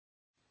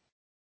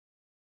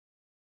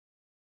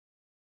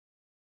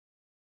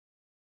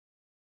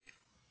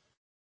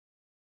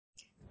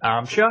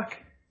I'm Chuck,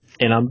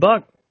 And I'm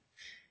Buck.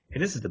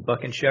 and this is the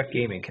Buck and Chuck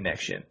Gaming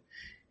Connection.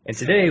 And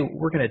today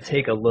we're going to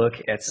take a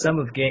look at some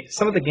of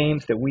the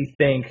games that we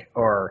think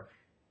are,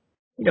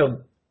 you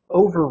know,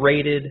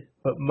 overrated,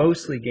 but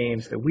mostly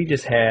games that we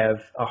just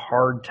have a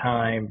hard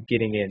time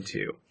getting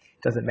into.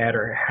 Doesn't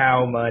matter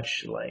how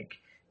much like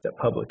the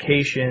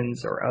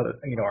publications or other,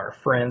 our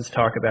friends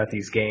talk about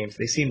these games.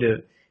 They seem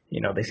to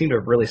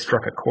have really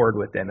struck a chord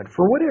with them, and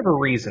for whatever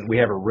reason, we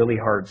have a really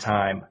hard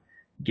time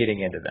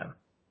getting into them.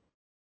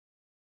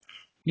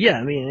 Yeah,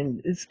 I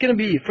mean, it's going to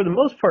be, for the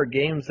most part,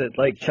 games that,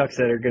 like Chuck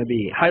said, are going to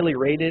be highly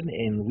rated,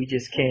 and we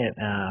just can't,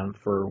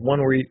 for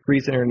one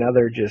reason or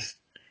another,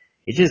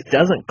 it just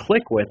doesn't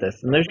click with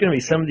us. And there's going to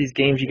be some of these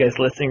games you guys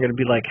listening are going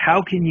to be like,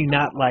 how can you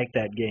not like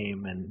that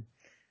game? And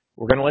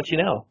we're going to let you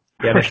know.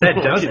 Yeah, and We're if going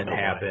that to let you doesn't know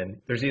why.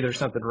 happen, there's either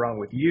something wrong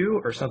with you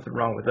or something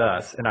wrong with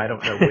us, and I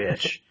don't know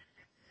which.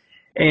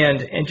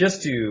 And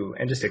just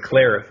to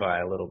clarify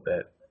a little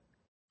bit,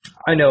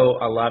 I know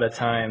a lot of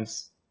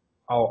times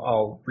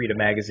I'll read a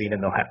magazine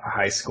and they'll have a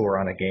high score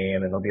on a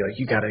game and they'll be like,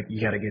 you gotta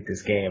get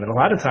this game. And a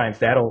lot of times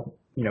that'll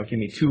give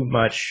me too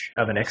much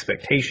of an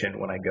expectation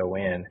when I go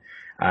in,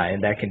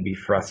 and that can be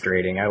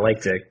frustrating. I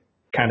like to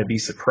kind of be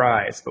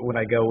surprised, but when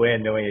I go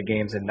in knowing a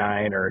game's a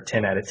 9 or a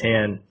 10 out of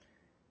 10,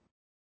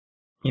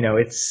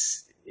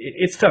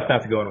 it's tough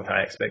not to go in with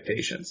high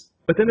expectations.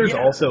 But then there's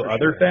Yeah, also for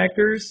other sure.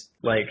 factors.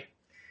 Like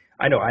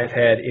I know I've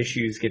had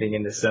issues getting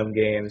into some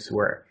games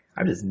where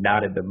I'm just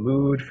not in the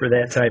mood for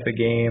that type of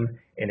game,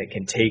 and it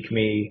can take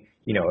me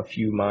a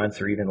few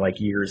months or even like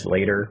years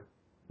later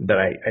that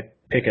I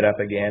pick it up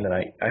again, and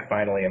I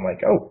finally am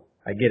like, oh,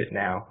 I get it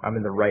now. I'm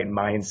in the right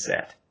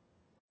mindset.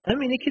 I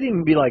mean, it could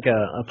even be like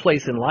a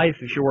place in life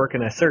if you're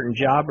working a certain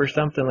job or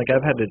something. Like,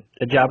 I've had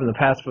a job in the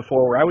past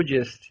before where I would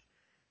just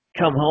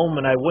come home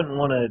and I wouldn't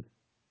want to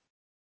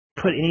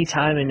put any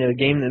time into a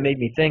game that made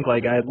me think.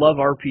 Like, I love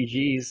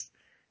RPGs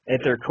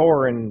at their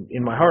core, and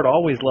in my heart, I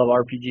always love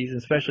RPGs,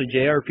 especially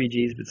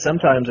JRPGs. But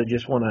sometimes I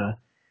just want to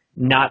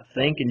not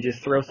think and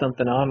just throw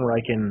something on where I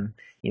can,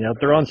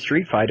 throw on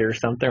Street Fighter or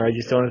something. Or I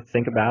just don't have to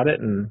think about it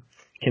and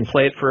can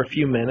play it for a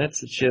few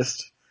minutes. It's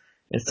just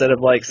instead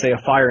of like say a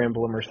Fire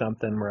Emblem or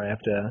something where I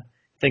have to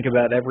think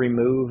about every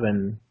move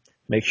and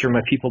make sure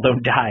my people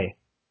don't die.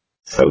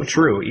 So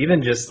true.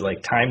 Even just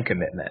like time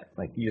commitment.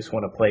 Like you just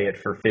want to play it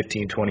for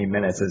 15, 20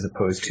 minutes as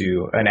opposed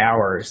to an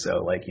hour or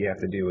so, like you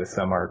have to do with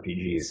some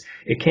RPGs.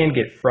 It can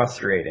get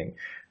frustrating.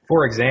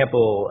 For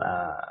example,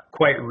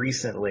 quite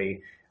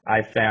recently,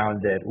 I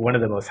found that one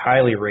of the most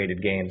highly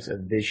rated games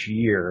of this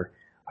year,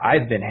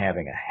 I've been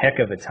having a heck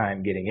of a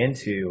time getting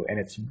into, and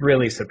it's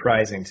really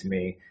surprising to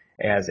me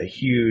as a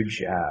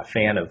huge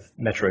fan of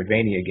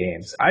Metroidvania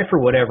games. I, for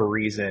whatever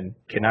reason,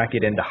 cannot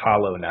get into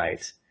Hollow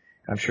Knight.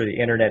 I'm sure the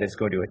internet is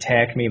going to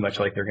attack me, much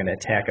like they're going to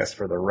attack us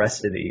for the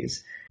rest of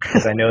these,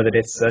 because I know that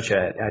it's such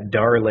a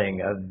darling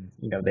of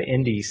the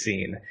indie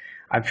scene.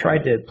 I've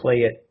tried to play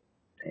it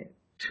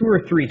 2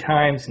 or 3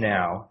 times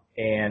now,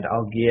 and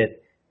I'll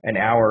get an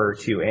hour or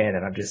two in,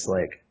 and I'm just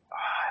like,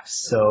 oh, I'm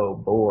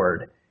so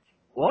bored.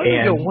 Well, I'm going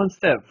to go And one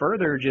step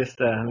further, just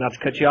not to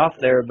cut you off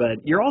there,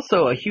 but you're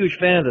also a huge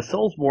fan of the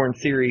Soulsborne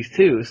series,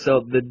 too.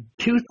 So the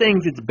two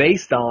things it's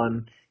based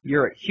on,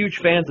 you're huge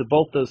fans of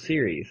both those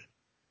series.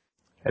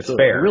 that's So it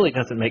fair. really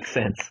doesn't make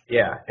sense.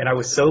 Yeah, and I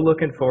was so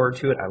looking forward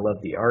to it. I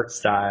love the art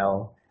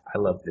style. I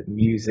love the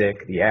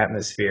music, the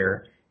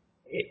atmosphere.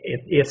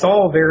 It's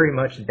all very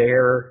much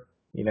there,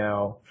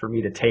 for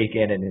me to take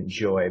in and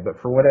enjoy.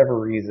 But for whatever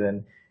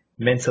reason,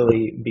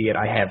 mentally, be it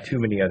I have too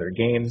many other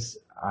games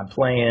I'm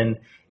playing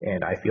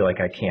and I feel like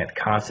I can't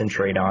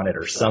concentrate on it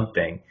or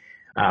something.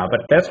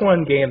 But that's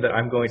one game that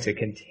I'm going to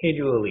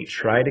continually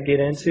try to get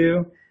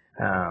into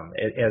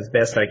as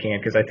best I can,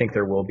 because I think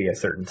there will be a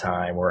certain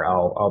time where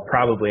I'll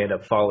probably end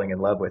up falling in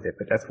love with it.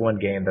 But that's one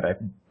game that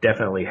I've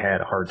definitely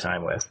had a hard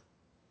time with.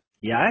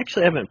 Yeah, I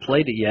actually haven't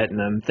played it yet,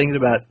 and I'm thinking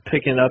about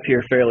picking it up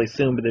here fairly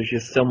soon, but there's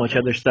just so much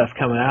other stuff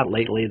coming out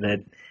lately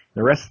that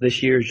the rest of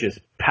this year is just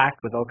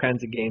packed with all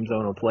kinds of games I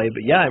want to play.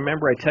 But yeah, I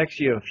remember I texted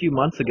you a few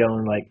months ago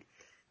and like,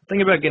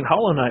 thinking about getting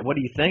Hollow Knight, what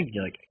do you think?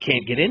 You're like, I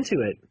can't get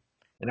into it.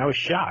 And I was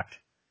shocked.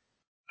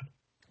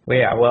 Well,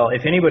 yeah, well,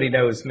 if anybody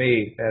knows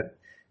me, that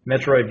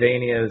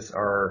Metroidvanias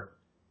are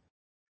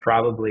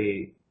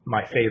probably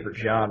my favorite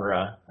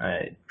genre.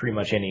 Pretty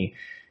much any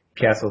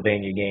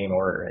Castlevania game,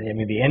 or I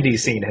mean, the indie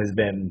scene has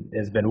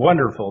been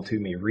wonderful to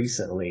me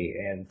recently,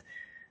 and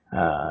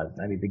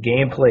I mean, the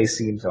gameplay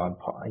seems on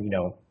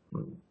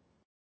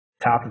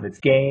top of its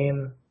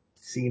game,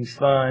 seems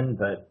fun,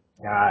 but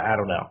I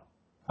don't know.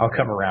 I'll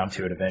come around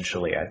to it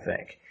eventually, I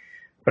think.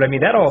 But I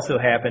mean, that also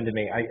happened to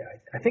me.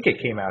 I think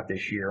it came out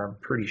this year. I'm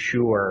pretty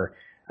sure.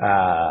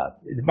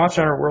 Did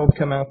Monster Hunter World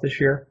come out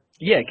this year?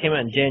 Yeah, it came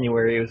out in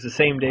January. It was the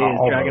same day as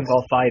Dragon Almost.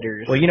 Ball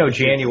Fighters, Well, which is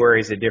January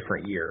is a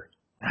different year.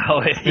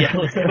 oh yeah.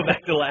 Let's go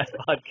back to the last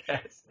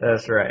podcast.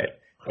 That's right.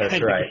 What That's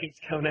kind of right. games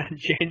coming out in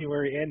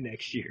January and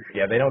next year?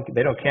 Yeah, they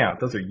don't count.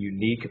 Those are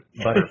unique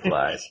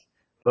butterflies.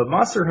 But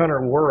Monster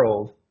Hunter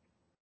World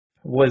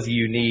was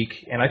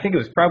unique, and I think it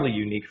was probably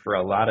unique for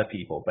a lot of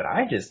people. But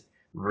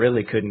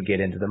really couldn't get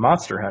into the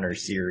Monster Hunter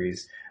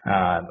series.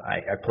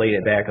 I played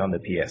it back on the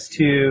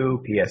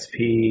PS2,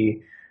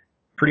 PSP.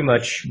 Pretty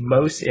much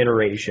most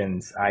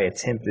iterations I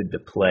attempted to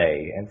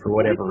play, and for We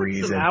whatever put some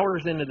reason,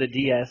 hours into the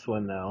DS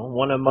one though.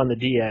 One of them on the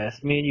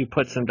DS. Me and you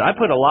put some. I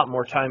put a lot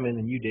more time in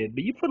than you did,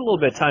 but you put a little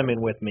bit of time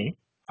in with me.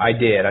 I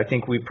did. I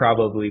think we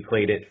probably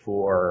played it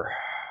for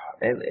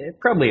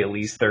probably at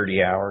least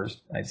 30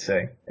 hours, I'd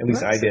say. At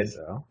least I'd I say did.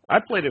 so. I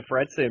played it for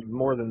I'd say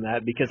more than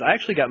that because I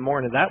actually got more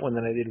into that one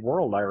than I did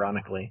World,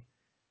 ironically.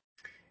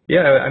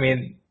 Yeah, I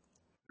mean,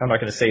 I'm not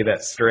going to say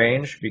that's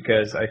strange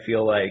because I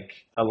feel like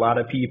a lot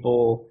of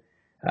people,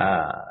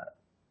 I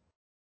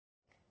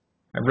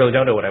really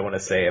don't know what I want to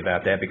say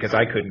about that because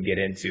I couldn't get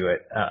into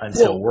it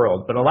until Well,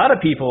 World. But a lot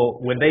of people,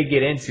 when they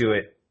get into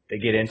it, they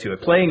get into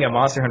it. Playing a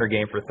Monster Hunter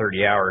game for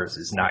 30 hours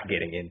is not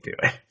getting into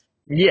it.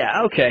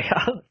 yeah, okay,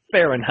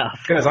 fair enough.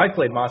 Because I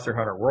played Monster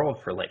Hunter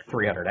World for like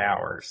 300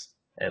 hours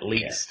at Yeah,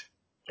 least.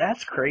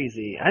 that's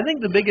crazy. I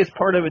think the biggest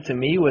part of it to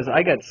me was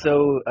I got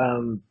so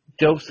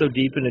dove so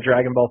deep into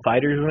Dragon Ball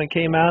Fighters when it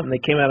came out, and they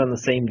came out on the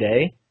same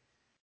day.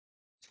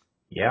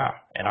 Yeah,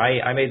 and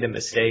I made the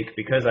mistake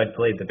because I'd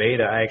played the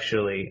beta.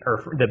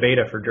 The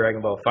beta for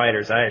Dragon Ball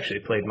Fighters. I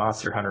actually played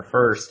Monster Hunter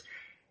first,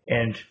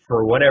 and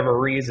for whatever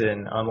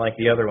reason, unlike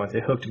the other ones,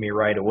 it hooked me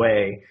right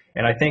away.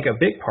 And I think a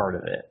big part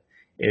of it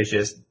is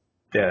just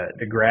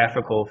the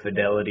graphical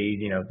fidelity.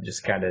 You know,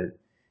 just kind of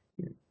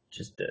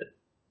just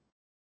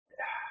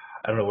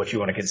I don't know what you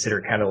want to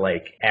consider kind of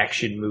like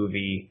action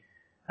movie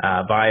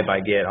vibe I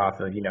get off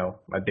of,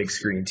 my big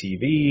screen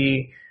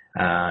TV.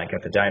 I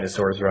got the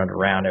dinosaurs running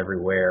around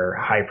everywhere,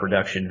 high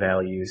production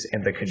values,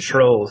 and the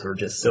controls were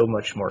just so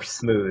much more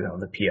smooth on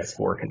the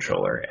PS4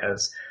 controller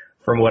as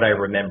from what I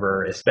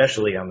remember,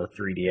 especially on the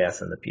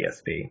 3DS and the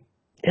PSP.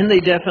 And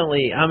they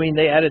definitely, I mean,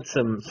 they added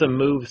some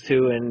moves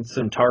too and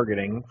some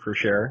targeting for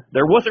sure.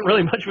 There wasn't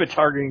really much of a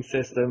targeting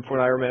system from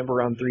what I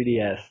remember on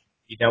 3DS.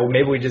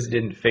 Maybe we just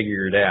didn't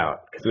figure it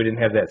out because we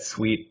didn't have that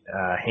sweet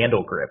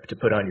handle grip to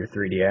put on your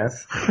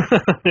 3DS.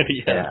 Yeah,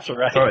 Yeah, that's so I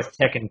right. was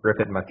Tekken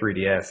gripping my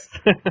 3DS.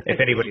 If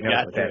anybody You knows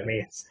got what that to.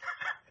 means.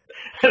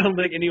 I don't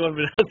think anyone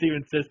but us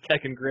even says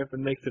Tekken Grip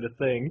and makes it a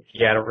thing.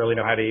 Yeah, I don't really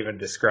know how to even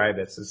describe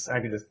it. So I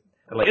could just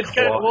like It's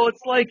kind of, claw. well,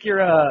 it's like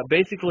you're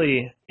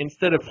basically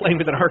instead of playing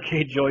with an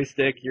arcade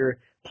joystick, you're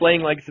playing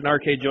like it's an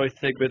arcade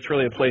joystick, but it's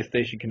really a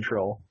PlayStation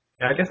control.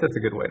 Yeah, I guess that's a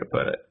good way to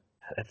put it.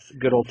 That's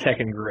good old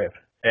Tekken Grip.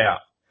 Yeah.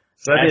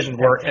 So that didn't Hashtag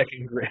work.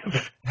 Tekken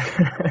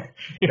Grip.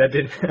 that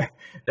didn't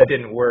that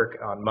didn't work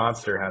on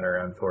Monster Hunter,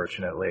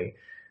 unfortunately.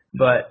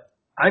 But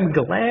I'm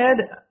glad,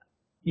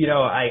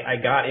 I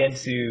got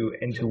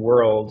into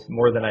World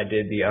more than I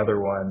did the other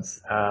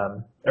ones,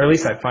 or at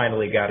least I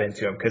finally got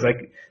into them because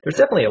there's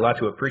definitely a lot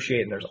to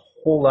appreciate and there's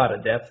a whole lot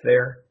of depth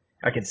there.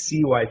 I can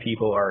see why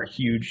people are a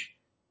huge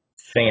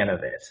fan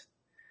of it.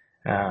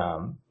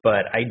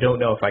 But I don't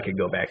know if I could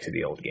go back to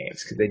the old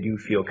games because they do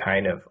feel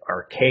kind of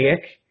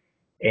archaic,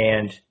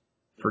 and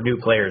for new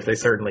players, they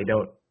certainly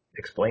don't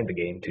explain the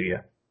game to you.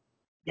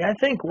 Yeah, I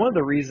think one of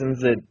the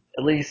reasons that,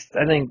 at least,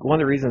 I think one of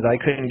the reasons I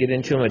couldn't get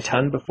into them a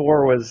ton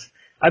before was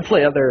I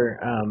play other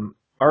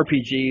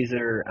RPGs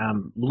or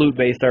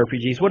loot-based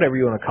RPGs, whatever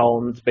you want to call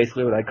them. It's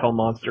basically what I call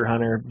Monster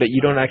Hunter, but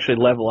you don't actually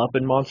level up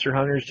in Monster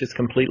Hunter. It's just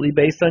completely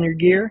based on your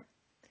gear.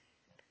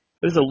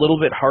 It was a little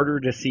bit harder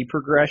to see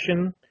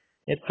progression,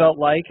 it felt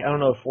like. I don't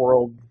know if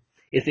World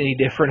is any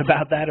different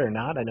about that or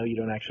not. I know you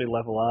don't actually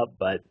level up,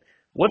 but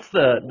what's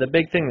the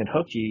big thing that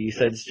hooked you? You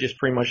said it's just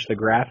pretty much the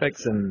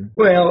graphics and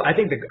Well, I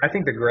think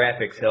the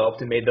graphics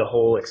helped and made the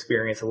whole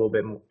experience a little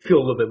bit feel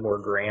a little bit more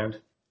grand.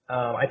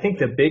 I think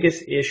the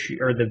biggest issue,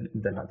 or the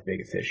not the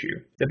biggest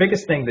issue, the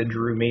biggest thing that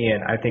drew me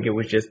in, I think it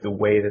was just the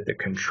way that the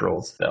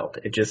controls felt.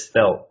 It just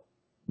felt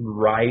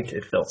right.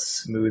 It felt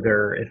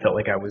smoother. It felt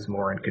like I was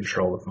more in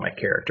control of my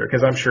character.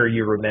 Because I'm sure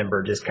you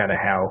remember just kind of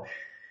how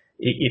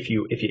if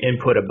you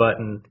input a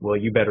button, well,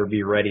 you better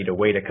be ready to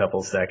wait a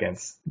couple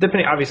seconds.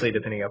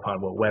 Depending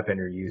upon what weapon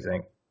you're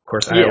using. Of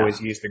course, I yeah. always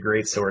use the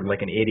great sword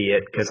like an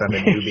idiot because I'm a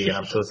newbie and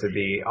I'm supposed to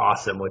be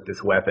awesome with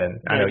this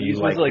weapon. I Yeah, know you you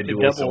was like the like the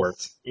dual double.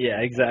 swords.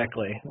 Yeah,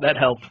 exactly. That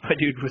helped. My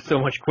dude was so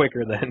much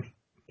quicker then.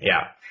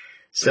 Yeah.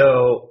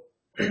 So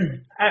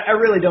I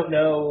really don't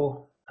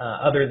know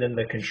other than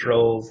the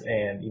controls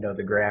and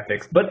the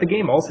graphics, but the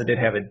game also did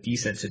have a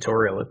decent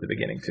tutorial at the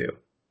beginning too.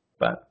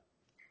 But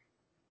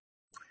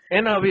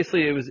And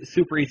obviously, it was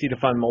super easy to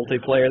find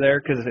multiplayer there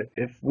because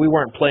if we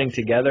weren't playing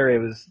together, it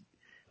was.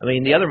 I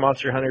mean, the other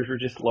Monster Hunters were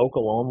just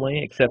local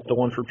only, except the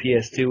one for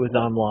PS2 was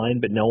online,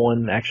 but no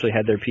one actually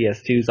had their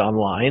PS2s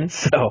online.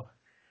 So,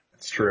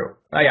 it's true.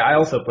 Yeah, I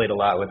also played a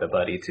lot with a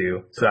buddy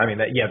too. So I mean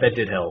that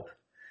did help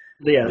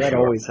yeah, for that sure.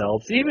 always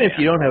helps. Even if Yeah.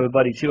 you don't have a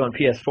buddy too on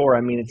PS4,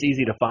 I mean, it's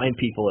easy to find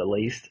people at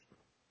least.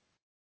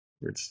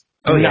 It's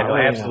Oh yeah, not no,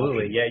 really an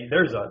absolutely. option.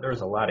 Yeah,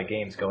 there's a lot of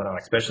games going on,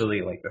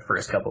 especially like the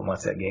first couple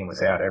months that game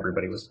was out.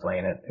 Everybody was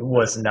playing it. It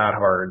was not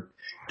hard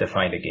to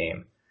find a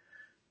game.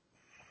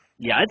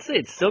 Yeah, I'd say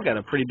it's still got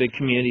a pretty big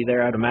community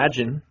there, I'd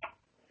imagine.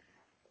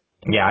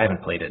 Yeah, I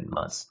haven't played it in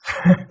months.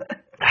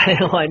 I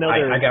know I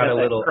there's got got a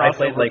that little. I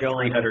played crossover like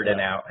going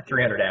with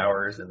 300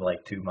 hours in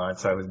like 2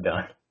 months. I was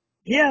done.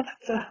 yeah,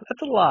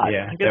 that's a lot.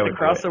 Yeah, I that get the would do it.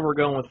 crossover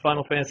going with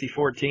Final Fantasy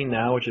 14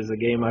 now, which is a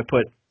game I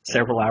put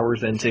several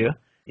hours into.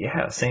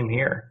 Yeah, same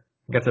here.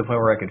 Got to the point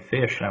where I could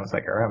fish, and I was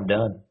like, all right, I'm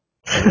done.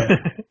 I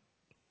win.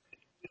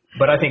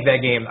 But I think that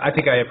game, I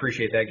think I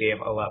appreciate that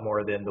game a lot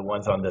more than the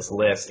ones on this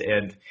list.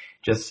 And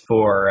just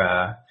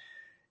for,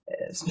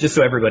 just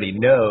so everybody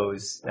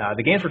knows,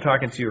 the games we're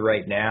talking to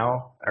right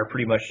now are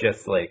pretty much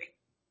just like,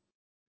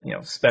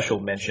 special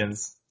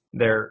mentions.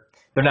 They're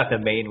not the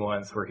main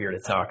ones we're here to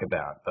talk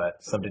about,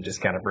 but some to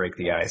just kind of break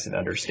the ice and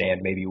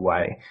understand maybe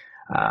why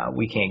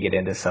we can't get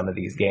into some of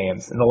these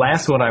games. And the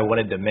last one I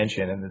wanted to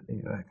mention,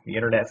 and the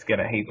internet's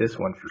gonna hate this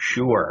one for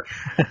sure.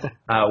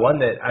 One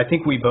that I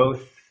think we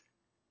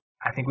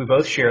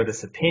both share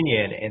this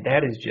opinion, and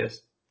that is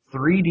just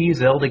 3D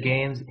Zelda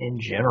games in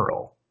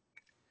general.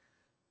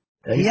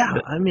 These, Yeah,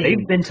 I they've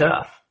mean, been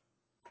tough,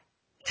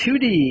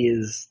 2D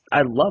is.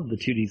 I love the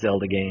 2D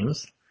Zelda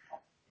games,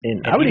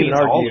 and and I he would even means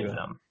all of argue,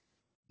 them.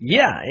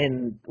 yeah,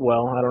 and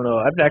well, I don't know.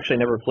 I've actually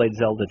never played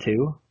Zelda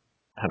 2.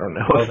 I don't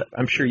know Oh, if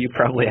I'm sure you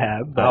probably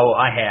have, but oh,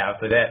 I have,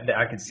 but that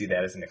I could see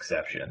that as an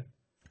exception.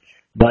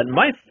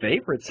 my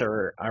favorites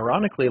are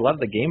ironically love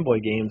the Game Boy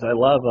games. I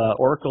love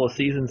Oracle of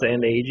Seasons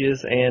and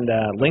Ages and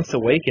Link's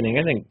Awakening.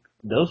 I think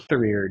those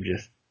three are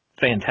just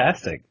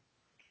fantastic.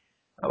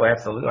 Oh,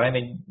 absolutely. I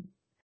mean,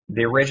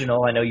 the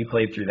original, I know you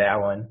played through that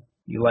one.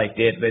 You liked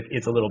it, but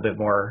it's a little bit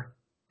more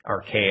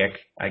archaic,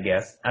 I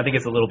guess. I think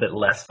it's a little bit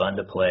less fun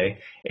to play.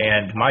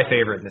 And my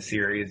favorite in the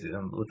series,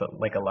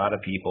 like a lot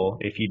of people,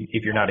 if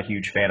you're not a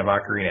huge fan of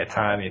Ocarina of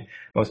Time,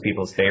 most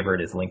people's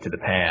favorite is Link to the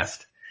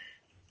Past.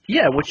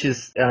 Yeah, which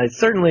is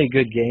certainly a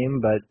good game,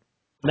 but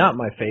not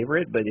my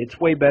favorite. But it's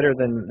way better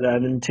than the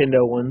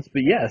Nintendo ones.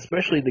 But yeah,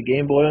 especially the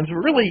Game Boy ones.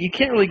 Really, you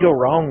can't really go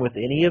wrong with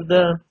any of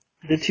the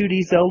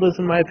 2D Zeldas,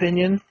 in my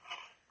opinion.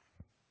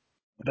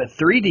 But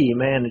 3D,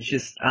 man, it's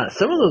just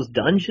some of those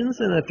dungeons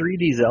in the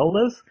 3D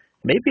Zeldas.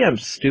 Maybe I'm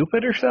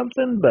stupid or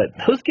something, but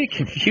those get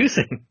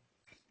confusing.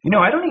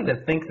 I don't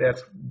even think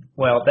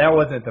well, that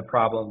wasn't the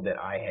problem that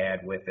I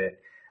had with it.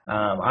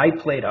 I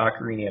played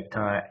Ocarina of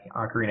Time,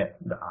 Ocarina?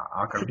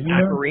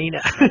 Ocarina.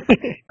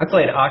 I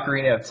played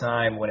Ocarina of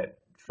Time when it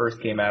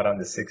first came out on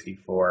the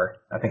 64.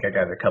 I think I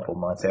got it a couple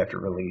months after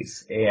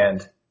release.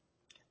 And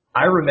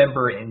I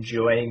remember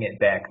enjoying it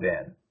back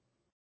then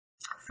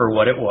for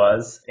what it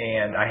was.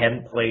 And I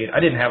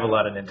didn't have a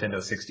lot of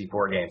Nintendo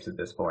 64 games at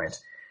this point.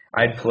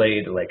 I'd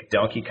played like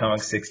Donkey Kong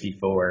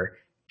 64,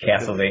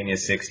 Castlevania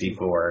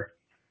 64,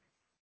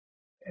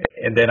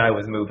 and then I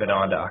was moving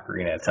on to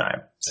Ocarina of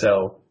Time.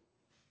 So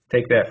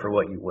take that for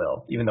what you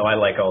will, even though I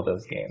like all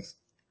those games.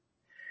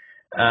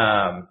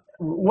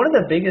 One of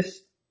the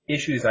biggest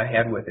issues I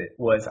had with it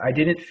was I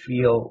didn't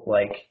feel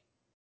like,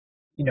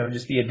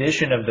 just the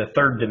addition of the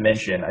third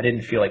dimension, I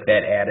didn't feel like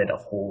that added a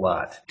whole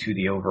lot to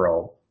the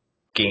overall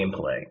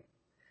gameplay.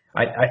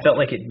 I felt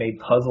like it made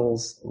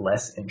puzzles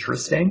less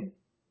interesting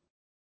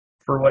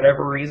for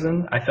whatever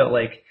reason. I feel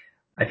like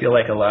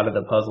a lot of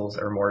the puzzles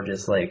are more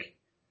just like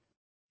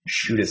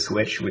shoot a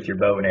switch with your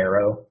bow and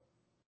arrow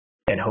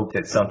and hope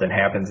that something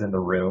happens in the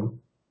room.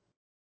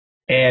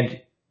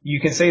 And you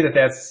can say that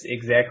that's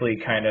exactly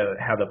kind of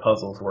how the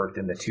puzzles worked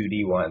in the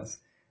 2D ones,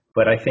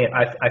 but I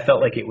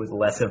felt like it was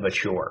less of a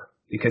chore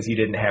because you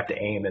didn't have to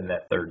aim in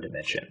that third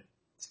dimension.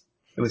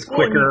 It was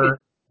Well, and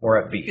quicker,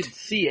 more you upbeat. could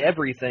see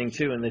everything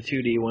too in the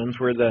 2D ones,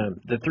 where the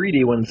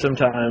 3D ones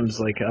sometimes,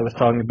 like I was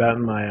talking about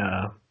in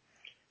my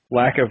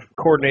lack of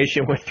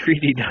coordination with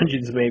 3D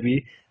dungeons,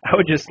 maybe I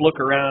would just look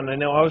around. I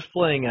know I was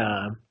playing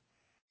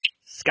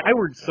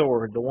Skyward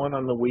Sword, the one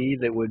on the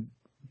Wii that would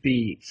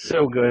be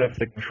so good if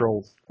the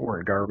controls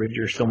weren't garbage,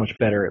 or so much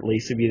better at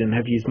least if you didn't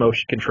have to use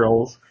motion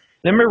controls.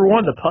 And I remember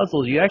one of the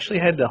puzzles, you actually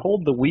had to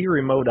hold the Wii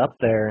remote up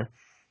there,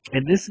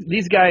 and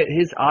these guy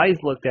his eyes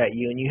looked at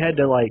you, and you had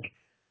to like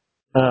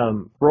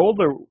roll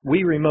the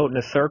Wii remote in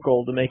a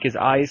circle to make his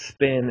eyes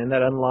spin, and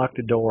that unlocked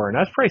a door. And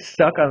I was probably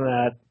stuck on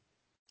that,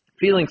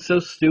 feeling so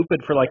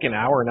stupid for like an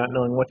hour, not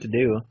knowing what to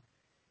do,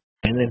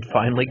 and then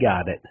finally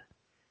got it.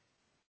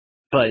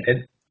 But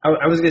And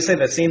I was going to say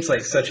that seems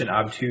like such an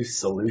obtuse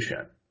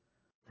solution.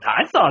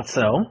 I thought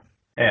so.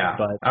 Yeah.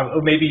 But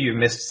Maybe you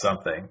missed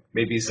something.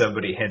 Maybe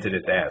somebody hinted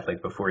at that,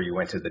 like before you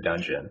went to the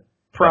dungeon.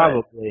 But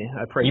probably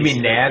I probably you just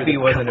mean stared through the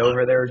Navi wasn't barrel.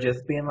 over there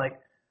just being like,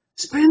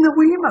 spin the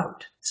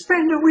Wiimote,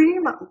 spin the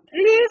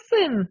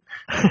Wiimote.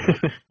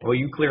 Listen. Well,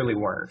 you clearly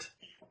weren't.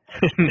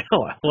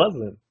 No, I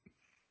wasn't.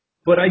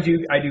 But I do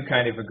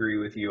kind of agree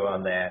with you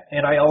on that.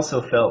 And I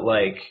also felt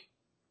like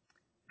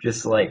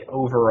just like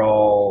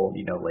overall,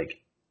 like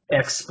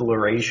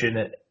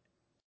exploration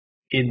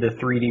in the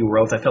 3D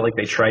worlds, I felt like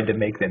they tried to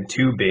make them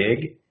too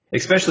big,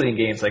 especially in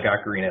games like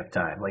Ocarina of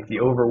Time, like the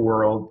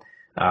overworld,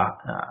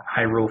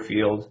 Hyrule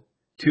Field,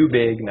 too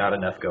big, not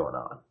enough going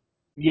on.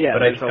 Yeah, But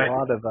there's a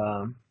lot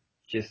of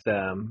just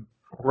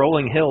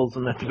rolling hills,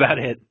 and that's about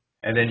it.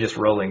 and then just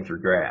rolling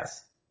through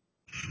grass.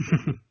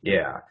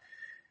 Yeah.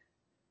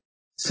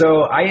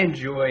 So I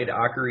enjoyed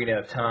Ocarina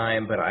of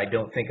Time, but I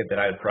don't think that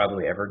I'd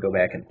probably ever go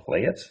back and play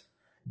it.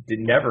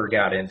 Never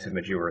got into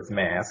Majora's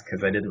Mask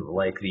because I didn't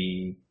like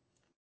the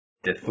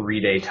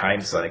 3 day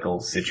time cycle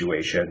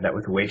situation. That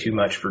was way too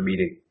much for me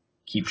to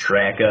keep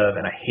track of,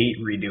 and I hate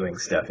redoing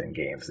stuff in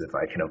games if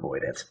I can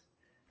avoid it.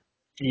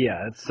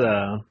 Yeah, it's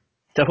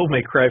Devil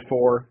May Cry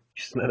 4,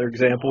 just another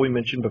example we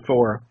mentioned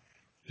before.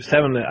 Just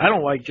having I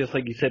don't like, just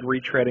like you said,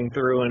 retreading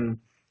through and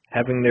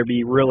having there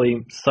be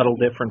really subtle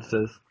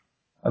differences.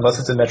 Unless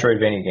it's a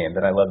Metroidvania game,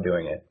 then I love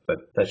doing it, but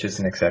that's just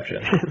an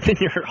exception. Then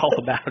you're all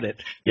about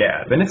it.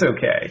 Yeah, then it's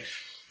okay.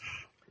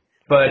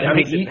 But That I mean,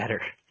 makes it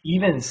better.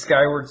 even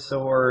Skyward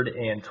Sword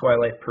and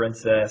Twilight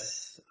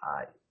Princess,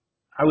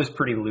 I was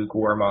pretty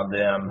lukewarm on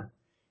them.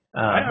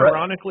 I But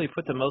ironically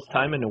put the most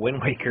time into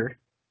Wind Waker.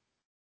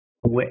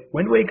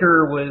 Wind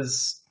Waker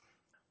was,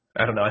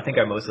 I don't know, I think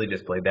I mostly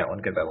just played that one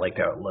because I liked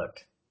how it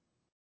looked.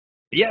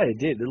 Yeah, it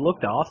did. It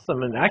looked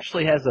awesome and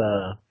actually has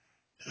a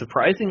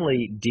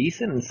surprisingly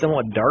decent and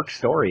somewhat dark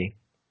story.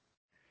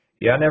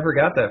 Yeah, I never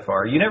got that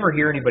far. You never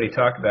hear anybody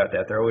talk about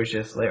that. They're always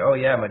just like, oh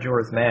yeah,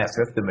 Majora's Mask,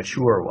 that's the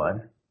mature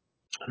one.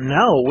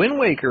 No, Wind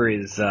Waker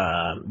is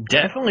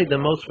definitely the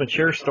most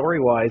mature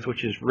story-wise,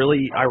 which is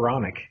really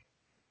ironic.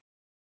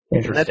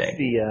 And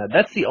Interesting.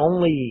 that's the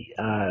only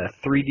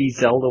 3D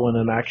Zelda one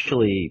I'm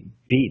actually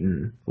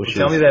beaten, Well, which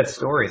tell me is that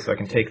story so I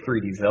can take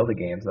 3D Zelda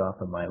games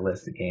off of my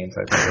list of games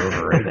I think are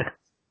overrated.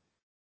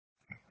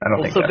 I don't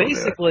well. think So that'll do it.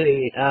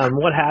 basically,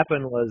 what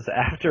happened was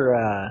after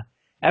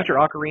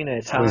Ocarina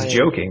of I was Time.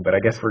 joking, but I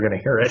guess we're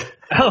gonna hear it.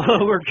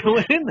 Oh, we're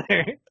going in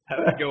there. I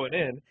was going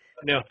in.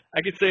 No,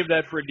 I could save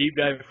that for a deep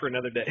dive for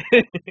another day.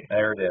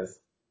 There it is.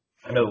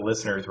 I know the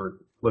listeners were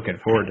looking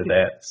forward to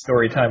that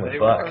story time with They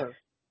Buck. were.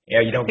 Yeah,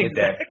 you don't get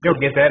that. You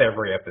don't Exactly. get that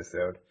every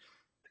episode.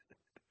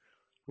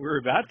 We were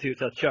about to,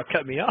 so Chuck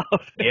cut me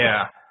off.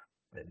 Yeah,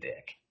 what a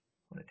dick.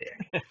 What a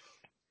dick.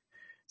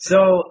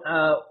 So,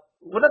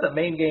 one of the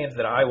main games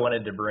that I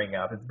wanted to bring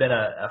up, it's been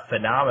a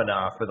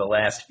phenomenon for the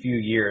last few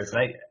years,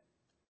 and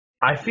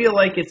I feel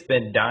like it's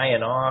been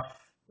dying off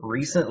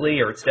recently,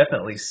 or it's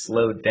definitely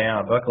slowed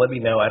down. Buck, let me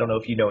know. I don't know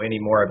if you know any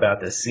more about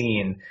the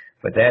scene,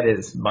 but that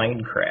is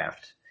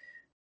Minecraft.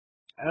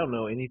 I don't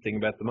know anything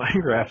about the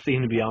Minecraft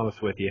scene, to be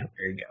honest with you.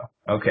 There you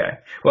go. Okay.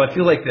 Well, I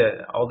feel like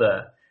the all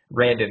the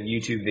random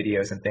YouTube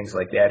videos and things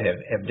like that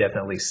have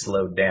definitely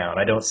slowed down.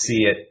 I don't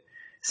see it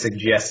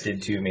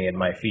suggested to me in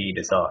my feed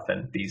as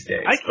often these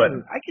days. But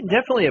I can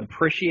definitely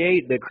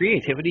appreciate the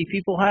creativity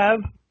people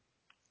have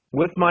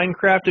with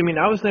Minecraft. I mean,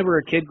 I was never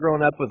a kid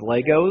growing up with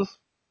Legos,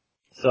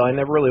 so I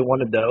never really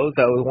wanted those.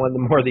 I was wanted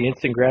more the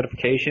instant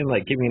gratification,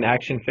 like give me an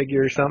action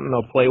figure or something,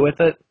 I'll play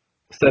with it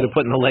instead of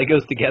putting the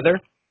Legos together.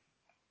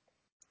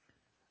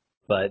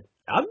 But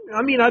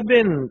I mean, I've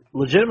been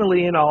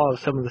legitimately in awe of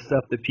some of the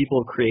stuff that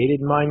people have created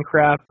in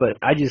Minecraft, but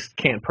I just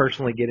can't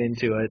personally get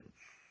into it.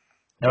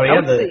 oh I yeah,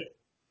 would say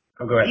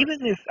oh go ahead.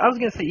 even if I was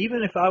gonna say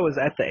even if I was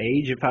at the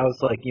age, if I was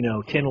like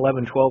 10,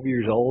 11, 12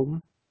 years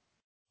old,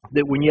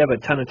 that when you have a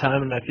ton of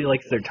time and I feel like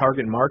it's their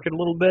target market a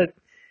little bit,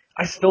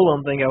 I still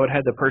don't think I would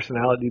have the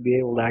personality to be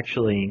able to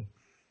actually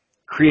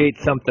create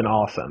something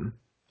awesome.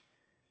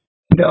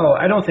 No,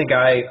 I don't think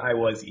I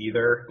was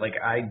either. Like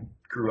I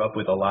grew up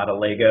with a lot of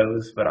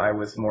Legos, but I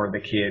was more the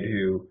kid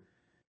who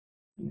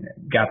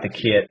got the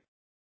kit,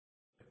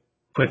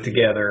 put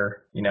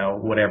together,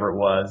 whatever it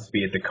was,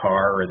 be it the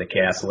car or the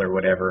castle or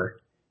whatever.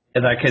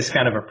 And I just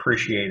kind of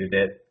appreciated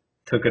it,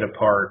 took it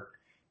apart,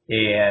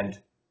 and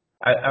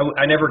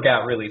I never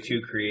got really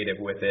too creative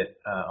with it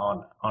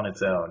on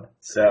its own.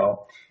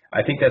 So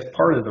I think that's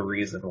part of the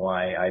reason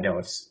why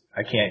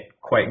I can't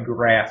quite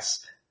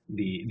grasp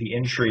the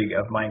intrigue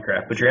of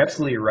Minecraft. But you're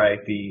absolutely right.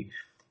 The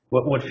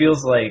what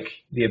feels like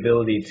the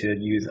ability to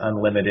use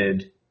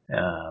unlimited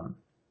um,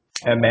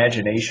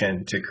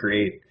 imagination to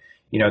create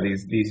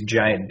these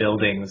giant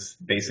buildings,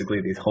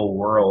 basically these whole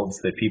worlds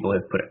that people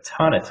have put a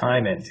ton of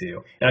time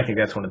into. And I think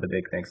that's one of the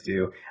big things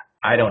too.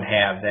 I don't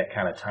have that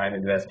kind of time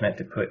investment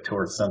to put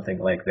towards something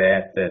like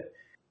that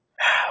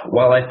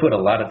while I put a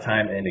lot of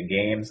time into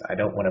games, I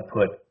don't want to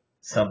put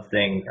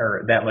something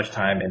or that much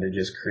time into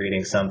just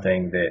creating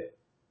something that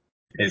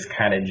is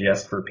kind of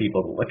just for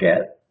people to look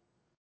at.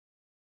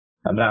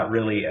 I'm not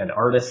really an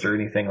artist or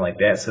anything like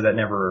that, so that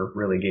never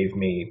really gave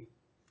me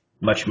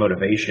much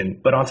motivation.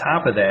 But on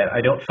top of that, I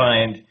don't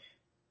find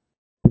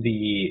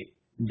the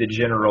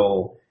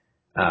general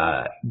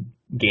uh,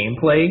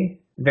 gameplay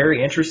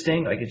very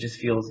interesting. Like it just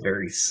feels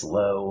very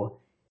slow,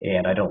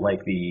 and I don't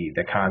like the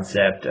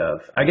concept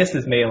of. I guess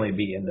this may only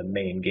be in the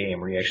main game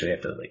where you actually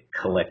have to like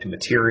collect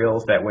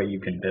materials. That way you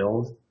can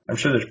build. I'm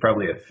sure there's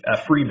probably a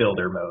free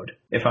builder mode,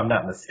 if I'm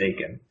not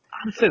mistaken.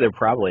 I'd say there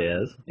probably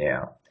is.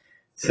 Yeah.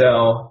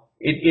 So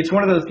it's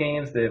one of those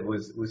games that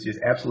was just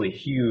absolutely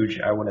huge.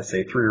 I want to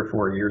say 3 or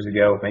 4 years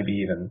ago, maybe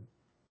even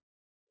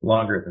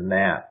longer than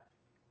that.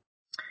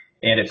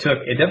 And it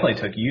definitely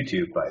took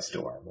YouTube by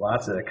storm.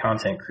 Lots of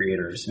content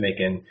creators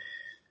making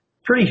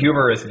pretty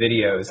humorous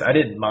videos. I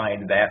didn't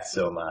mind that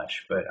so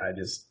much, but I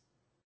just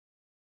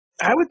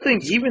I would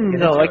think, even get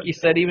though, into like it. you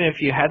said, even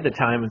if you had the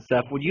time and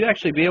stuff, would you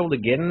actually be able to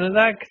get into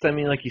that? Because I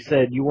mean, like you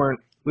said, we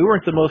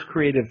weren't the most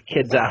creative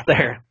kids out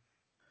there.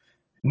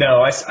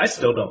 No, I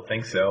still don't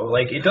think so.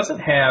 Like, it doesn't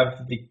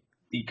have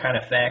the kind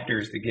of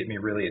factors that get me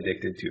really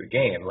addicted to a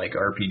game, like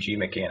RPG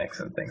mechanics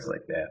and things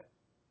like that.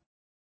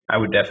 I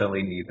would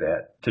definitely need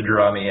that to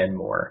draw me in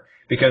more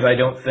because I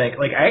don't think,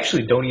 like, I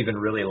actually don't even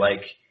really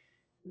like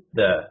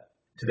the,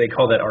 do they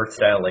call that art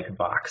style like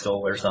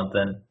voxel or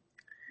something?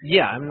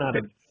 Yeah, I'm not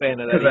a fan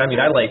of that Because I mean,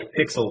 I either. like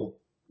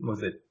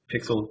was it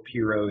Pixel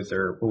Heroes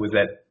or what was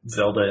that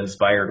Zelda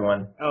inspired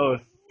one? Oh,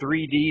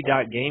 3D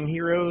dot game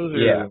heroes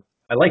Yeah, or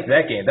I liked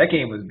that game. That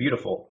game was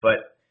beautiful,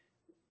 but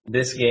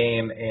this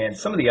game and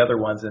some of the other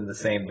ones in the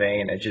same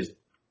vein,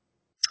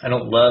 I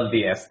don't love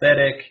the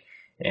aesthetic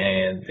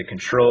and the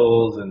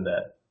controls and the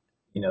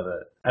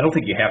I don't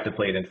think you have to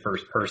play it in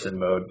first person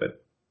mode,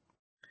 but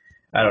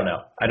I don't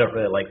know. I don't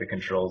really like the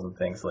controls and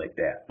things like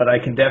that. But I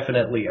can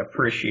definitely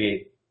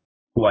appreciate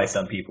why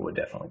some people would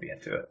definitely be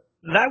into it.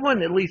 that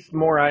one. At least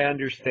more, I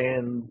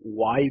understand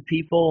why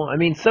people. I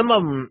mean, some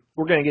of them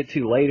we're gonna get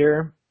to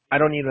later. I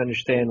don't even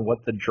understand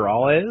what the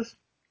draw is,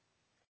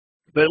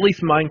 but at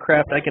least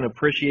Minecraft I can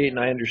appreciate and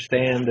I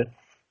understand.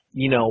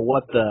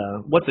 What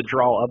the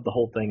draw of the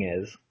whole thing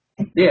is.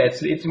 Yeah,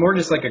 it's more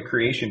just like a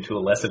creation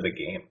tool, less of a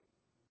game,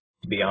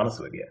 to be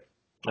honest with you.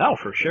 Oh,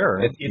 for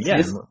sure. It's Yeah.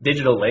 just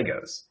digital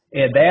Legos.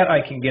 And that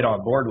I can get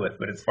on board with,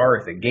 but as far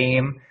as a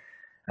game,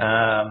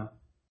 I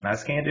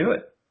just can't do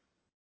it.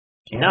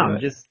 No, Can't do I'm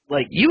it. just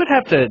like you would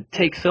have to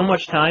take so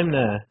much time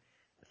to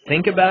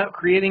think about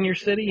creating your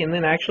city and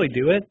then actually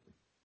do it.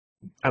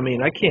 I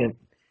mean, I can't.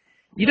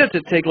 You'd have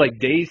to take like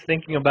days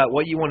thinking about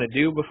what you want to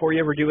do before you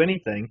ever do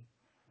anything.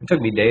 It took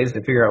me days to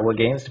figure out what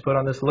games to put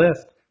on this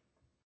list.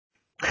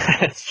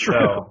 That's true.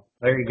 So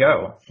there you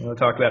go. We'll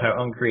talk about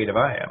how uncreative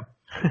I am.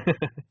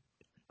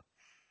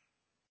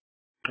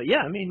 But yeah,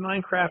 I mean,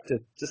 Minecraft.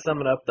 To sum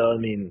it up, though, I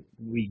mean,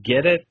 we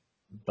get it,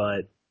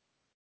 but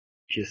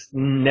just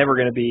never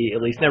gonna be,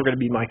 at least never gonna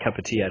be my cup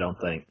of tea. I don't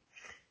think.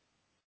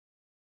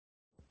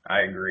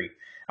 I agree.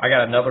 I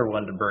got another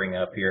one to bring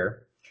up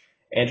here.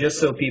 And just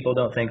so people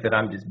don't think that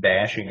I'm just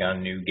bashing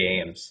on new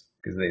games,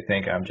 because they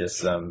think I'm just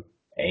some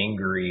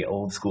angry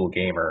old school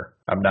gamer.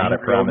 I'm not, I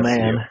Angry old promise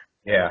man.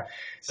 you. Yeah.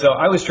 So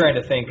I was trying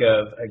to think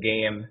of a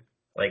game,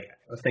 like,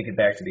 I was thinking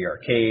back to the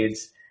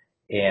arcades,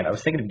 and I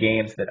was thinking of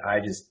games that I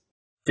just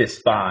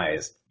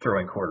despise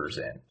throwing quarters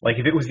in. Like,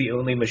 if it was the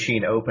only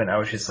machine open, I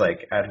was just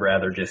like, I'd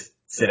rather just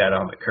sit out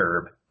on the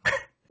curb.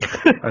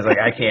 I was like,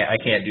 I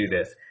can't do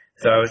this.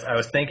 So I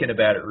was thinking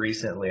about it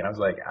recently, and I was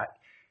like,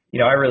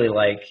 I really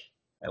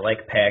I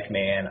like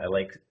Pac-Man, I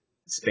like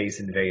Space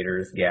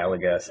Invaders,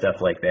 Galaga,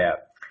 stuff like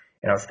that.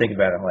 And I was thinking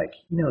about it, I'm like,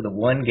 the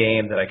one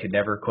game that I could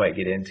never quite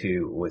get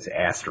into was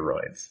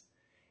Asteroids.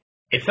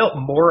 It felt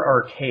more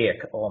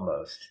archaic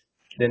almost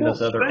than Well,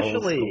 those other old school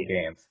especially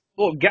games.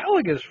 well,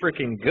 Galaga's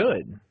freaking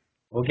good.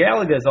 Well,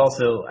 Galaga is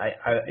also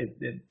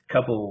a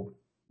couple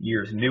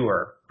years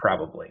newer,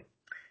 probably.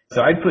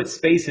 So I'd put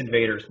Space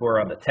Invaders more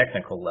on the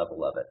technical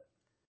level of it.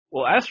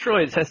 Well,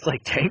 Asteroids has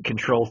like tank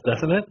controls,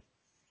 doesn't it?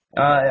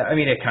 I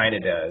mean, it kind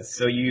of does.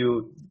 So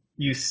you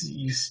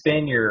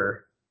spin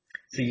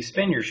you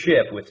spin your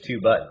ship with two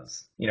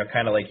buttons,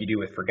 kind of like you do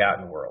with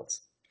Forgotten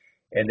Worlds,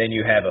 and then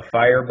you have a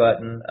fire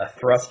button, a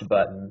thrust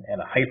button, and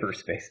a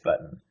hyperspace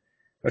button,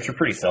 which are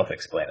pretty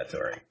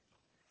self-explanatory.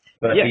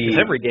 But Yeah, because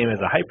the every game has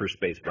a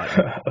hyperspace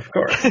button. of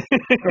course,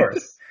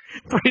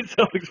 Pretty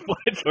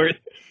self-explanatory.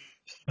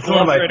 that's one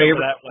of Gloss my right over favorite.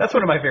 that one. That's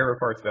one of my favorite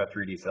parts about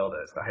 3D Zelda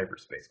is the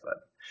hyperspace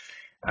button.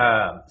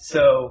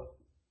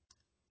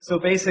 So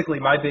basically,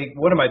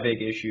 one of my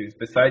big issues,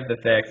 besides the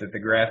fact that the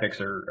graphics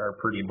are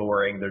pretty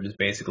boring, they're just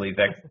basically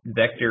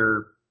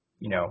vector,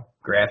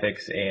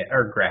 graphics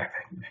or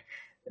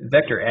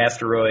vector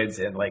asteroids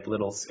and like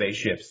little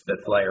spaceships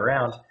that fly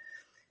around.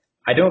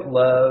 I don't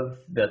love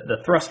the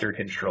thruster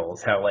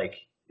controls, how like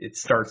it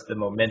starts the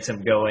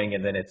momentum going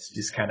and then it's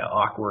just kind of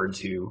awkward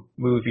to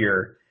move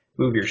your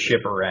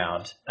ship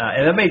around.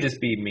 And that may just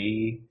be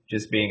me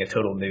just being a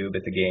total noob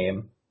at the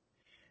game.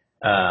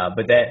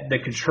 But that the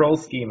control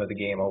scheme of the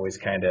game always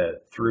kind of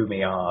threw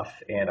me off,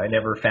 and I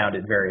never found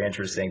it very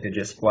interesting to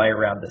just fly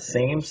around the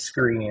same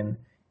screen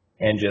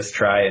and just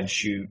try and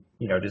shoot,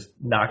 just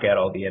knock out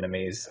all the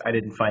enemies. I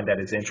didn't find that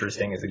as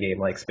interesting as a game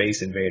like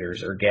Space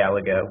Invaders or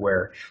Galaga,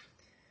 where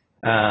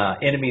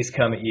enemies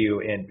come at you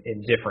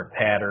in different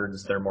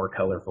patterns. They're more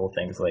colorful,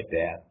 things like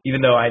that.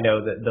 Even though I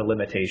know the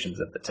limitations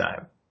of the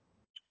time.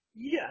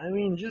 Yeah, I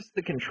mean, just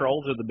the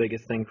controls are the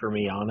biggest thing for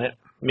me on it.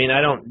 I mean,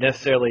 I don't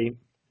necessarily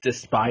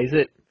despise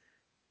it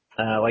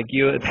like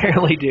you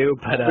apparently do,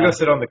 but We go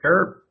sit on the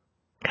curb.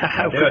 I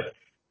I'll do would.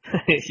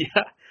 it.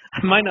 Yeah,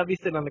 I might not be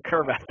sitting on the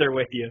curb out there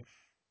with you,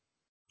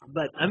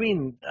 but I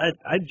mean,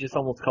 I'd just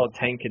almost call it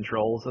tank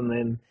controls, and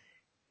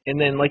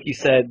then like you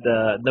said,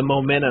 the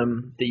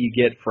momentum that you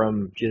get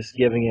from just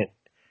giving it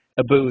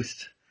a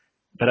boost.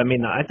 But I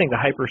mean, I think the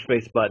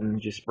hyperspace button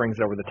just springs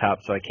over the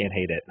top, so I can't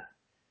hate it.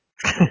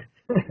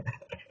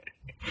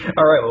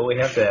 All right, well we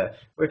have to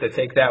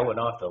take that one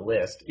off the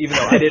list. Even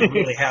though I didn't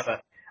really have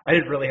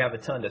a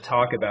ton to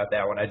talk about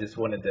that one. I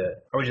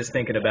was just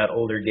thinking about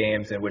older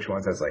games and which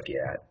ones I was like,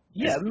 yeah,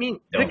 Yeah, I just mean,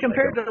 to don't like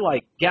compare them. to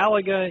like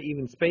Galaga,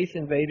 even Space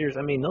Invaders,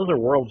 I mean, those are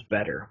worlds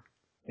better,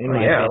 in Oh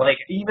my yeah, opinion. like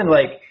even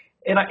like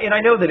and I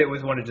know that it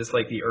was one of just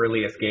like the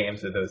earliest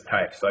games of those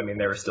types. So I mean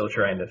they were still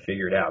trying to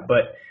figure it out.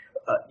 But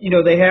you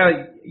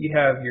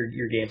have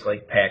your games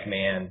like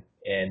Pac-Man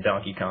and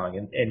Donkey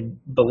Kong and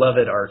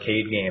beloved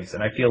arcade games.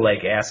 And I feel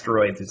like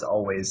Asteroids is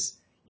always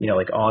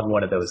like on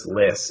one of those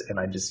lists. And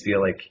I just feel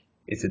like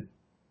it's at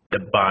the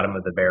bottom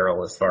of the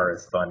barrel as far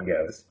as fun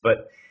goes.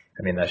 But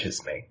I mean that's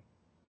just me.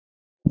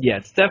 Yeah,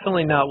 it's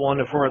definitely not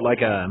one for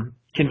like a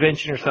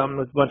convention or something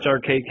with a bunch of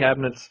arcade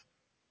cabinets.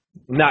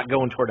 Not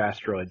going toward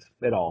asteroids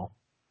at all.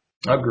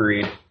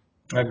 Agreed.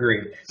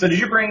 Agreed. So did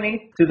you bring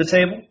any to the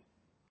table?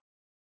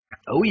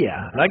 Oh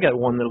yeah, and I got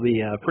one that'll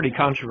be pretty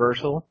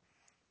controversial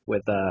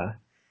with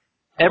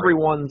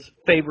everyone's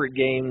favorite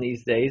game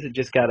these days. It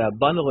just got a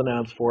bundle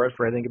announced for it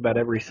for I think about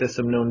every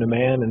system known to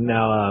man, and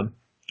now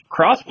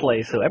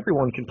crossplay, so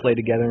everyone can play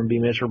together and be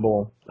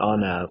miserable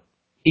on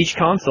each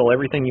console,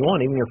 everything you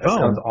want, even your That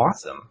sounds phone.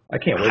 awesome. I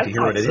can't wait I to hear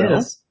thought what it so.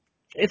 is.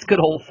 It's good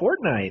old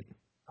Fortnite,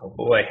 Oh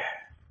boy.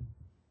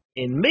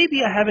 and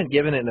maybe I haven't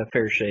given it a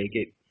fair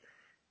shake.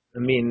 I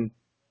mean,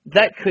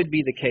 that could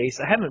be the case.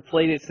 I haven't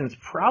played it since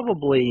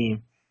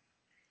probably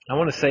I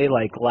want to say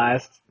like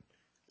last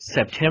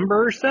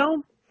September or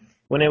so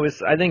when it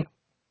was I think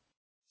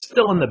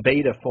still in the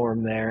beta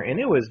form there, and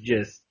it was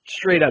just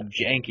straight up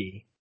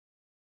janky.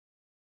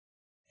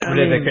 I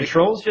Did the mean,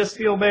 controls just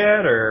feel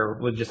bad, or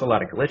was just a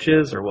lot of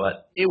glitches, or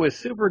what? it was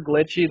super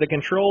glitchy. The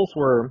controls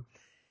were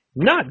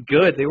not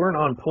good. They weren't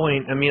on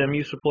point. I mean, I'm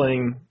used to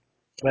playing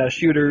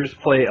shooters,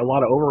 play a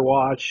lot of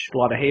Overwatch, a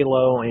lot of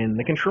Halo, and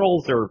the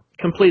controls are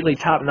completely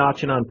top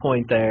notch and on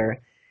point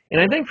there.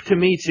 And I think to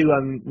me too,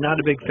 I'm not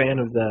a big fan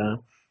of the.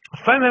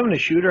 If I'm having a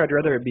shooter, I'd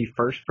rather it be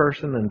first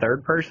person than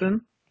third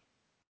person.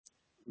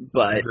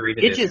 But Agree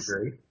to it just,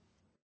 disagree.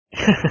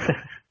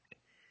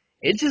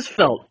 it just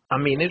felt. I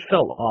mean, it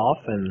felt off,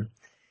 and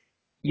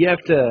you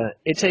have to.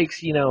 It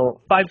takes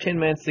 5-10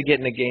 minutes to get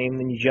in a game,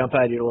 then you jump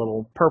out of your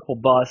little purple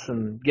bus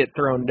and get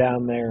thrown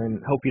down there,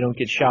 and hope you don't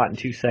get shot in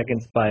 2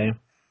 seconds by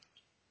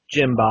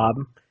Jim Bob.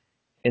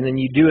 And then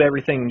you do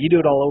everything, you do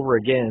it all over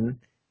again.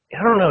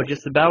 I don't know,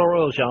 just the battle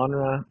royale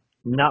genre,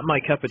 not my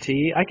cup of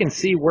tea. I can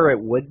see where it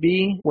would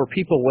be, where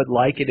people would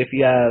like it if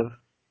you have,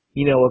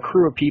 a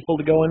crew of people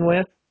to go in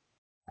with.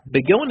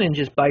 But going in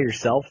just by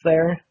yourself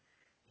there,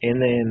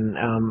 and then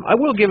I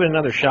will give it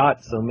another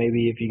shot. So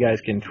maybe if you guys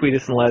can tweet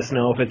us and let us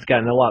know if it's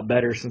gotten a lot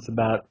better since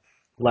about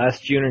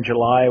last June or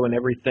July when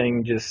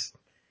everything just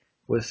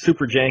was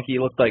super janky,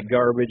 looked like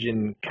garbage,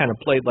 and kind of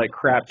played like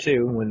crap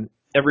too. When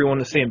everyone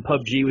was saying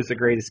PUBG was the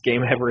greatest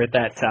game ever at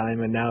that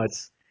time, and now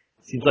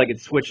seems like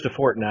it's switched to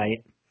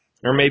Fortnite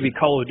or maybe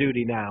Call of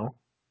Duty now.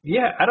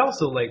 Yeah, I'd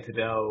also like to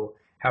know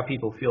how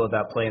people feel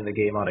about playing the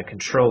game on a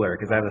controller,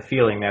 because I have a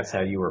feeling that's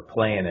how you were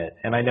playing it.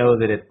 And I know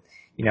that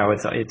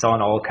it's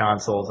on all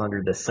consoles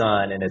under the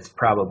sun, and it's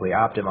probably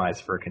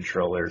optimized for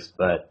controllers,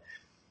 but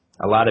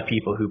a lot of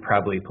people who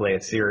probably play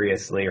it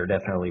seriously are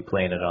definitely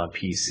playing it on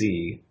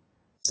PC.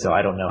 So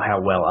I don't know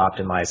how well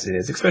optimized it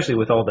is, especially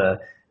with all the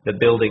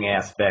building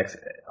aspects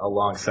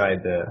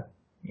alongside the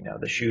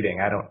shooting.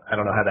 I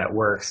don't know how that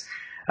works.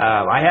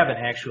 I haven't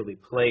actually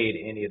played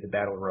any of the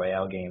battle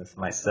royale games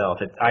myself.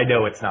 I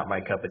know it's not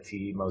my cup of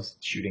tea.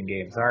 Most shooting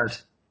games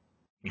aren't.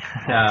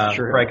 That's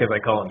true. Probably because I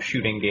call them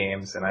shooting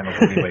games, and I don't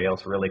think anybody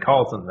else really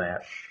calls them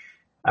that.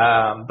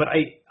 But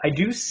I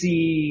do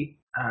see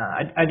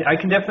I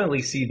can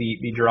definitely see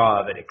the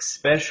draw of it,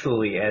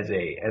 especially as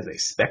a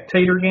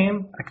spectator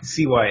game. I can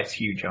see why it's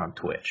huge on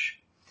Twitch.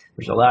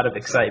 There's a lot of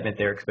excitement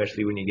there,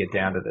 especially when you get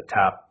down to the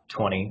top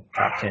 20,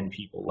 top 10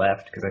 people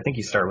left, because I think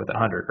you start with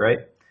 100, right?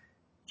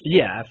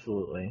 Yeah,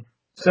 absolutely.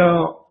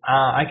 So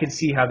I can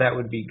see how that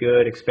would be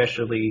good,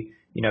 especially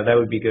that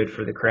would be good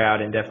for the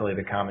crowd and definitely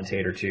the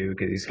commentator too,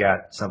 because he's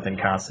got something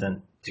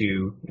constant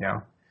to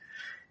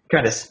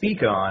kind of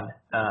speak on.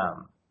 I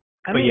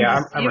But mean, yeah,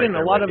 just I'm right even a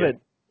there lot with of you.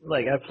 it,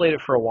 like I played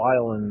it for a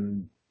while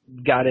and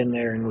got in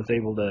there and was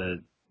able to,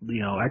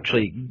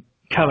 actually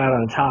come out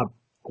on top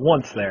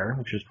once there,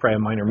 which was probably a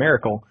minor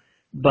miracle.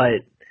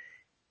 But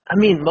I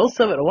mean, most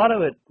of it, a lot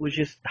of it was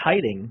just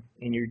hiding,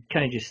 and you're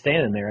kind of just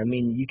standing there. I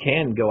mean, you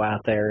can go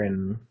out there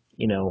and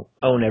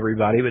own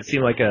everybody, but it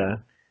seemed like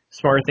a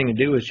smarter thing to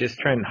do is just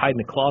try and hide in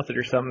a closet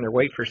or something, or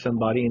wait for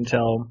somebody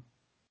until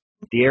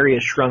the area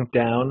shrunk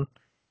down,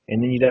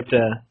 and then you'd have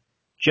to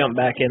jump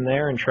back in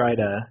there and try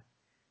to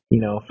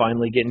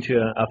finally get into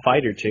a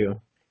fight or two.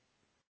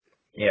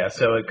 Yeah,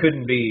 so it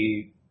couldn't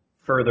be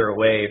further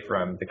away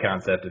from the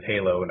concept of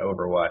Halo and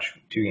Overwatch,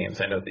 two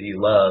games I know that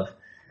you love.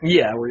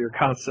 Yeah, where you're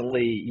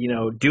constantly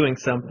doing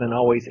something,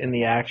 always in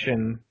the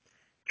action,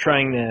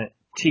 trying to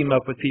team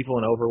up with people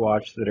in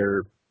Overwatch that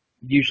are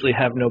usually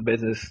have no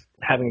business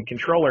having a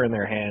controller in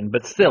their hand,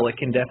 but still, it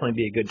can definitely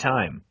be a good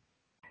time.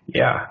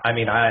 Yeah, I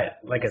mean,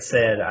 like I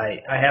said,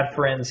 I have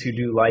friends who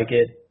do like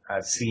it.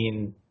 I've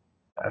seen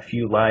a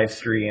few live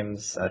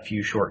streams, a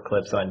few short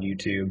clips on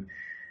YouTube.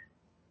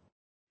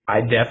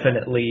 I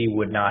definitely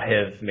would not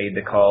have made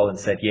the call and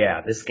said,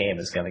 yeah, this game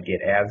is going to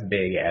get as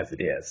big as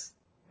it is.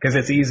 Because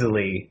it's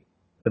easily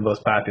the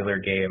most popular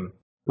game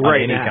on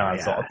Right any now,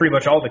 console. yeah. Pretty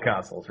much all the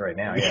consoles right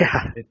now. Yeah,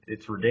 Yeah.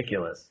 it's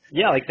ridiculous.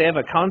 Yeah, like they have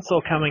a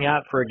console coming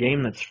out for a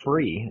game that's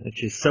free,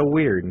 which is so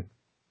weird.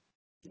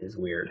 It's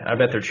weird. I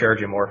bet they're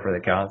charging more for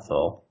the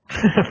console.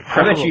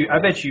 Probably. I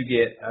bet you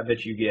get A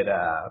what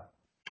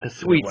you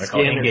sweet want to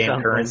call skin or in-game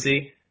something.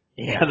 currency.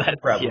 Yeah, Yeah, you that's, yeah.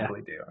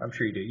 probably do. I'm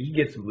sure you do. You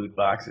can get some loot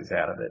boxes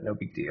out of it. No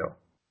big deal.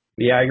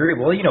 But yeah, I agree.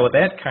 Well, you know what?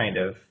 That kind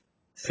of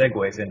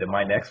segues into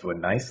my next one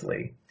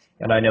nicely.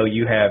 And I know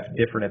you have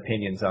different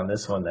opinions on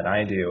this one than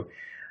I do.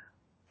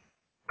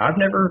 I've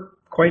never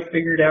quite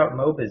figured out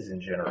MOBAs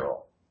in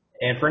general.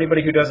 And for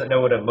anybody who doesn't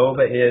know what a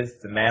MOBA is,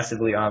 it's a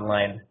massively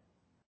online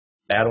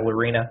battle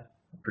arena.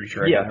 I'm pretty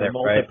sure I Yeah, got a that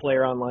right.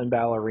 multiplayer online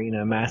battle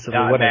arena, massively,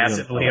 Not whatever you want to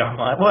massively call it.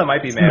 online. Well, it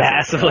might be It's massively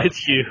massively, online. it's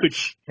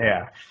huge.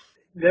 Yeah.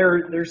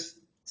 There's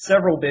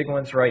several big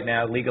ones right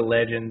now. League of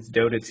Legends,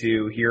 Dota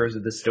 2, Heroes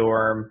of the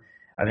Storm.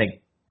 I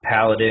think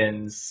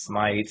Paladins,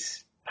 Smite.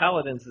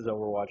 Paladins is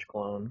Overwatch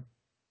clone.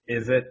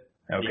 Is it?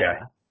 Okay.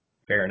 Yeah.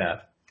 Fair enough.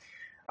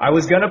 I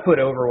was gonna put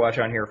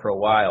Overwatch on here for a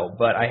while,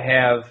 but I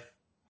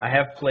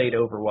have played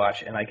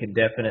Overwatch and I can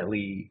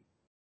definitely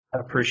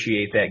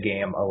appreciate that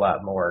game a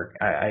lot more.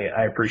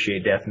 I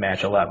appreciate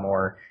deathmatch a lot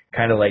more,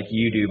 kind of like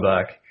you do,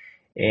 Buck.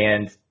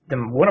 And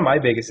one of my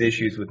biggest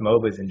issues with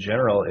MOBAs in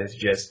general is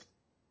just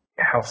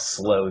how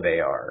slow they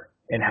are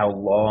and how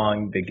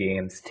long the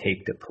games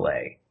take to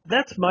play.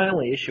 That's my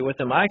only issue with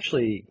them. I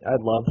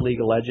love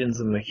League of Legends.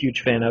 I'm a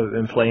huge fan of it.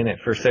 Been playing it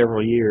for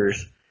several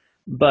years.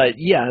 But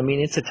yeah, I mean,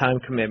 it's a time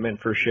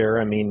commitment for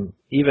sure. I mean,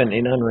 even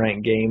an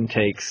unranked game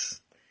takes,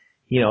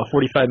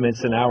 45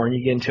 minutes an hour, and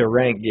you get into a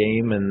ranked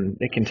game, and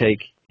it can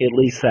take at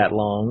least that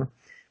long.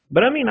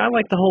 But I mean, I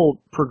like the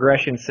whole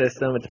progression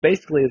system.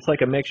 It's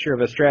like a mixture of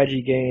a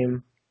strategy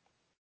game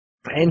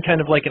and kind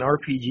of like an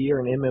RPG or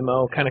an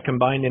MMO kind of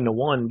combined into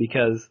one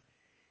because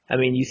I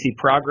mean, you see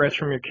progress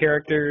from your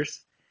characters.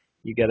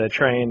 You got to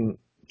try and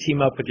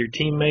team up with your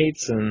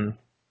teammates, and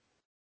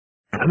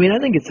I mean, I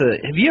think it's a.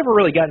 Have you ever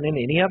really gotten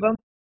into any of them?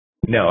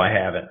 No, I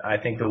haven't. I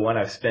think the one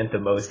I've spent the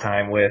most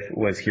time with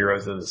was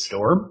Heroes of the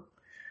Storm,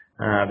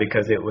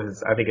 because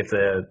I think it's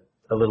a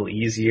little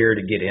easier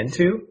to get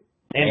into.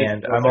 And it's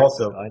And I'm Blizzard,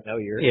 so also, I know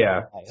you're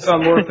yeah, so biased.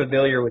 I'm more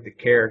familiar with the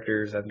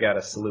characters. I've got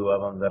a slew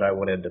of them that I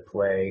wanted to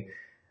play.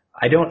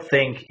 I don't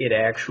think it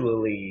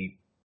actually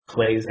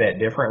plays that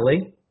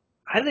differently.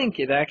 I think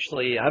it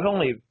actually.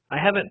 I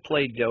haven't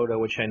played Dota,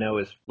 which I know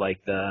is like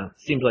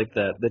seems like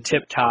the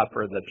tip top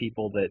for the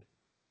people that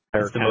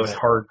are It's the kind most of.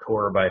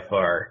 hardcore by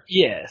far.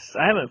 Yes,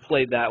 I haven't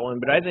played that one,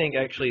 but I think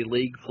actually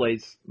League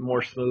plays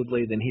more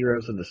smoothly than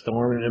Heroes of the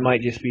Storm, and it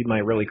might just be my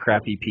really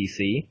crappy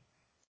PC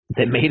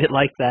that made it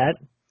like that.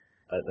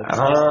 That's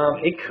just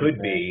It me, could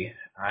though. be.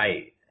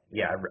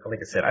 Yeah, like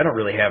I said, I don't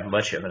really have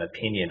much of an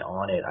opinion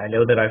on it. I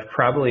know that I've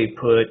probably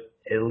put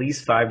at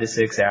least 5 to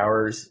 6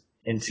 hours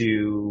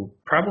into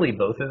probably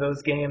both of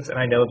those games, and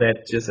I know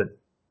that's just a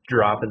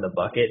drop in the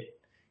bucket.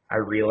 I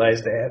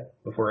realize that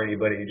before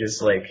anybody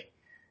just like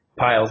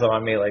piles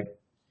on me like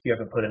you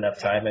haven't put enough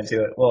time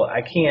into it. Well,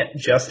 I can't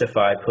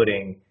justify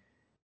putting,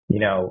 you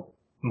know,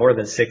 more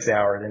than 6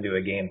 hours into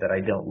a game that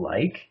I don't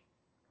like.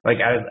 Like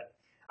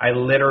I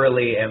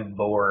literally am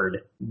bored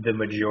the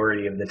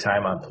majority of the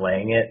time I'm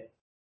playing it.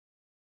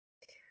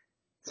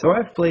 So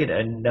I've played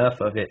enough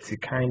of it to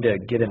kind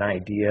of get an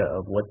idea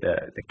of what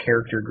the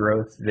character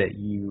growth that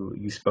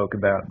you spoke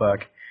about,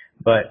 Buck.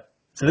 But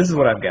so this is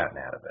what I've gotten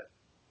out of it.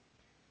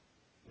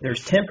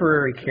 There's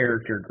temporary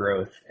character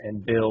growth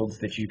and builds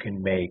that you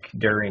can make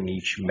during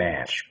each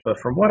match, but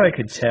from what I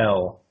could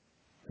tell,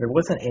 there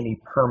wasn't any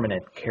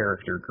permanent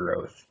character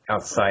growth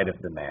outside of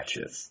the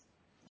matches. Is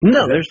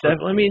No, that there's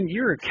definitely. I mean,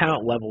 your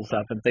account levels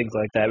up and things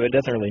like that, but it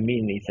doesn't really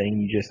mean anything.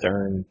 You just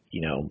earn,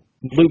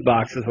 loot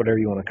boxes, whatever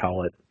you want to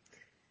call it.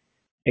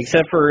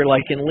 Except for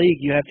like in League,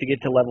 you have to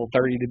get to level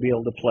 30 to be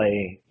able to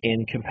play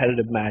in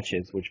competitive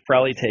matches, which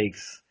probably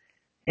takes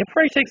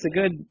a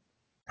good,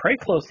 probably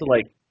close to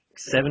like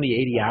 70,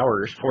 80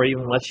 hours before it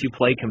even lets you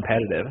play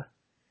competitive.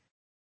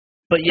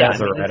 But yeah, I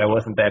That's all mean, right. I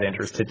wasn't that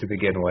interested to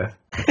begin with.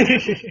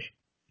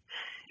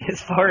 as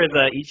far as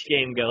each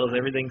game goes,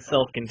 everything's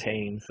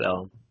self-contained.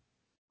 So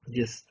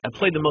just I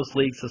played the most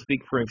leagues, so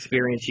speak from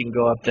experience. You can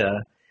go up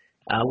to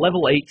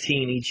level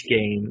 18 each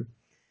game,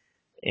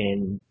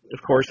 and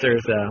of course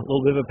there's a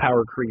little bit of a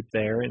power creep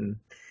there. And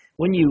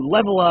when you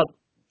level up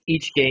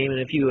each game, and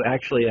if you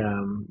actually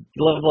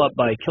level up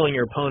by killing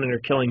your opponent or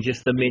killing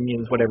just the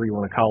minions, whatever you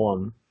want to call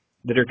them,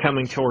 that are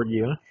coming toward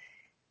you,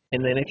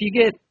 and then if you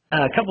get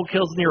a couple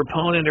kills on your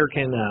opponent or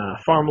can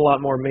farm a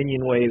lot more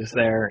minion waves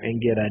there and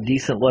get a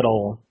decent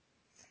little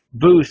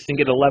boost and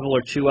get a level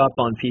or two up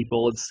on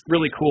people. It's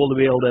really cool to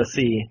be able to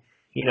see,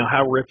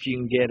 how ripped you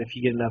can get if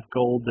you get enough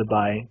gold to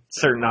buy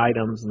certain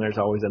items, and there's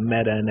always a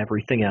meta and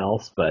everything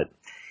else. But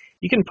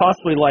you can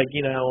possibly, like,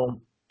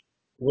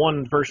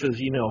 one versus,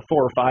 4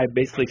 or 5,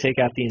 basically take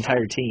out the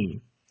entire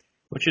team.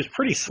 which is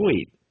pretty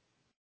sweet.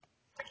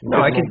 No,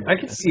 Good I could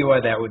moment. see why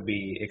that would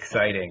be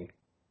exciting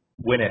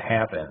when it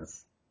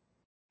happens,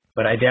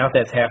 but I doubt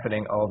that's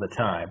happening all the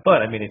time.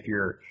 But I mean, if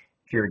you're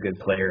a good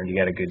player and you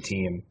got a good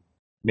team,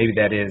 maybe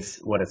that is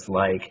what it's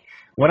like.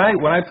 When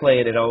I play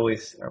it, it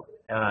always,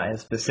 and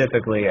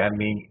specifically,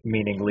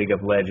 meaning League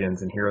of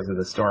Legends and Heroes of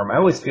the Storm. I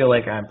always feel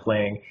like I'm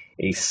playing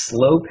a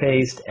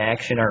slow-paced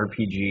action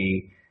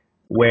RPG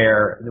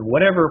where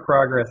whatever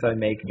progress I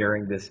make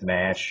during this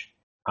match,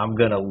 I'm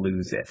gonna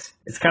lose it.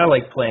 It's kind of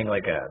like playing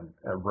like a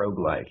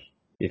roguelike,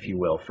 if you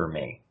will, for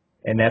me.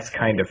 And that's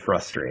kind of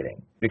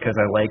frustrating because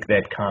I like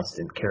that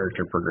constant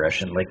character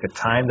progression, like the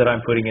time that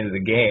I'm putting into the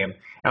game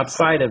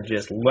outside of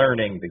just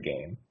learning the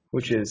game,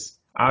 which is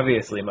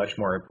obviously much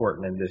more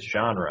important in this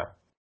genre.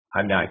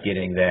 I'm not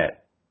getting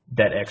that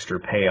extra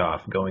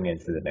payoff going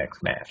into the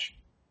next match.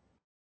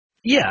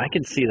 Yeah, I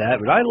can see that,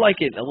 but I like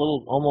it a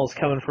little almost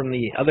coming from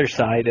the other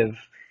side of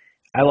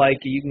I like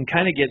you can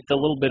kind of get the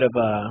little bit of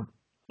a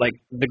like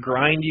the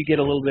grind you get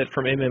a little bit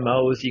from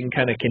MMOs. You can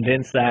kind of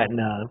condense that in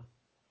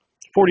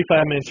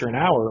 45 minutes or an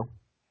hour.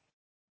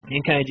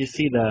 You can kind of just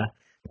see the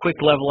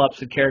quick level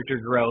ups of character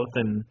growth,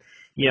 and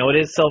it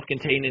is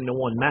self-contained into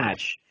one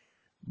match.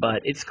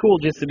 But it's cool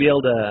just to be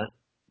able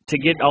to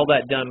get all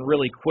that done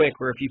really quick.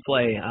 Where if you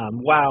play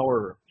WoW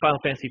or Final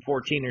Fantasy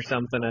 14 or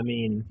something, I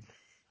mean,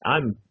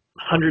 I'm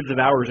hundreds of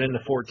hours into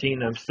 14,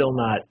 and I'm still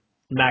not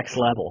max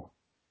level.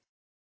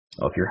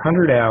 Well, if you're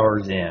 100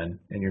 hours in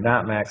and you're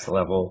not max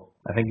level,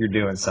 I think you're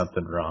doing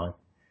something wrong.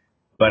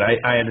 But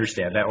I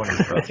understand that one is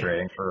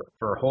frustrating for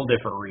whole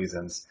different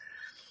reasons.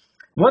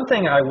 One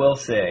thing I will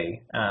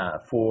say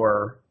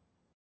for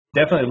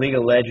definitely League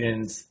of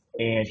Legends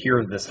and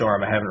Heroes of the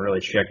Storm, I haven't really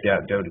checked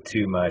out Dota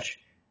too much.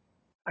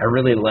 I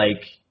really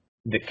like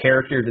the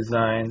character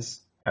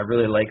designs. I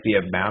really like the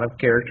amount of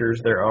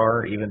characters there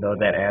are, even though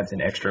that adds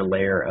an extra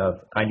layer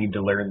of I need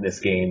to learn this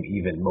game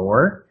even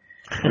more.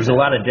 There's a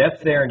lot of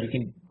depth there,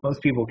 and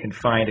most people can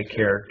find a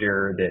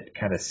character that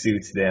kind of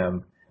suits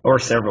them, or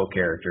several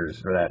characters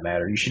for that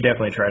matter. You should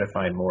definitely try to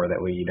find more.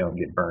 That way, you don't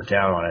get burnt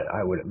out on it.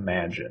 I would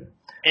imagine.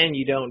 And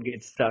you don't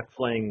get stuck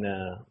playing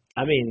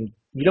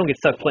you don't get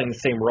stuck playing the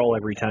same role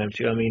every time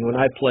too. I mean, when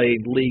I play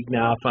League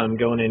now, if I'm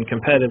going in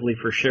competitively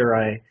for sure,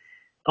 I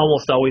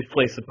almost always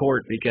play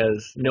support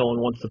because no one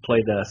wants to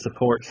play the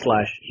support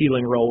slash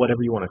healing role,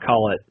 whatever you want to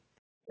call it.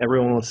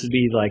 Everyone wants to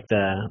be like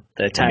the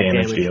The attack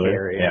damage damage dealer,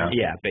 carrier, yeah.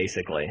 yeah,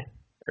 basically,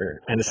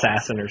 or an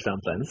assassin or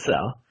something. So,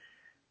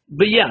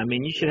 but yeah, I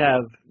mean, you should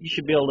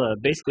be able to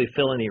basically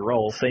fill any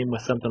role. Same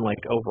with something like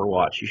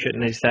Overwatch. You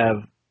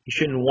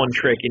shouldn't one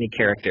trick any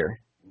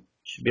character. You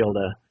should be able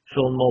to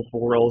fill in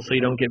multiple roles so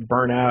you don't get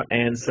burnt out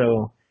and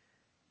so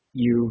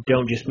you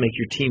don't just make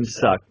your team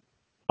suck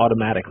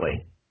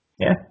automatically.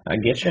 Yeah, I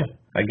get you.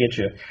 I get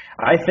you.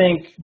 I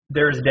think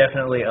there's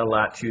definitely a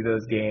lot to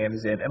those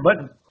games, and but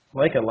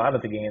like a lot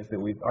of the games that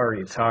we've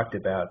already talked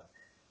about,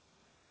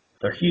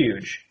 they're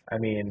huge. I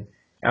mean,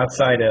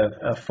 outside of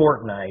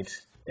Fortnite,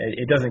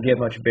 it doesn't get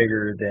much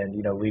bigger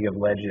than League of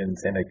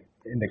Legends in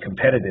the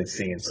competitive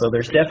scene. So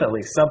there's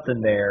definitely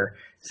something there,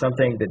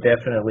 something that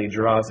definitely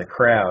draws a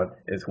crowd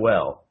as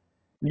well.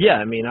 Yeah,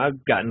 I mean,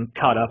 I've gotten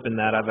caught up in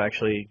that. I've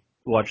actually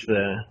watched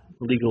the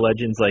League of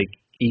Legends like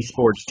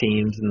esports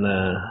teams and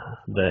the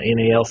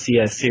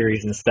NALCS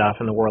series and stuff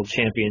and the World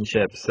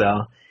Championships. So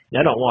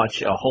I don't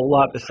watch a whole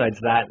lot besides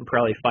that and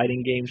probably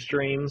fighting game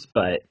streams,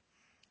 but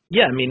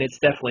yeah, I mean, it's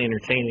definitely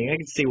entertaining. I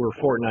can see where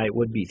Fortnite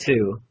would be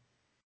too,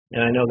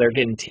 and I know they're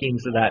getting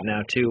teams of that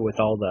now too with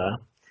all the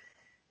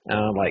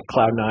like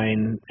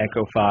Cloud9,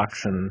 Echo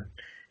Fox, and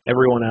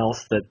everyone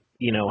else that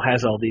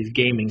has all these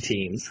gaming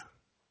teams.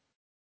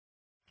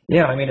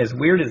 Yeah, I mean, as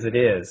weird as it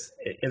is,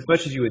 as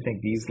much as you would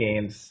think these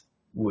games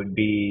would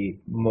be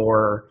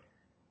more,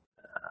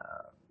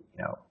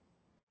 you know,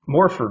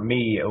 more for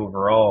me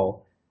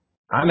overall,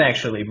 I'm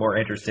actually more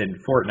interested in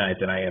Fortnite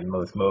than I am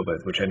most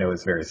MOBAs, which I know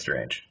is very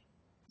strange.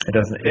 It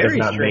does Very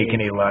not make strange,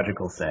 any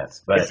logical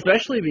sense, but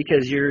especially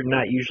because you're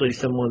not usually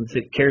someone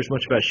that cares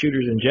much about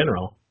shooters in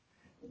general.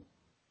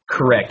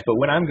 correct. But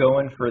when I'm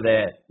going for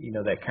that,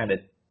 that kind of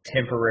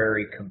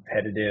temporary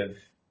competitive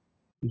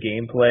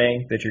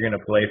gameplay that you're going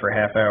to play for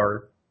half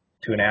hour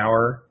to an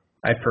hour,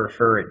 I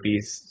prefer it be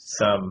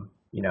some,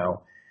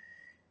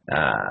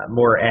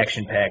 more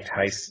action-packed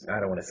I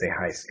don't want to say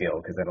high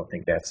skill because I don't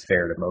think that's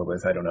fair to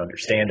MOBAs. I don't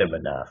understand them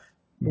enough.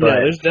 No, But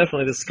there's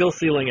definitely the skill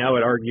ceiling. I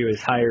would argue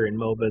is higher in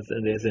MOBAs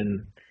than it is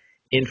in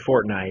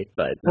Fortnite,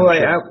 but I'm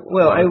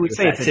sure a lot I of would agree with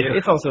say that too.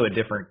 it's also a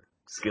different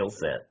skill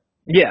set.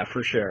 Yeah,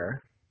 for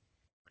sure.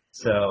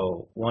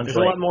 So There's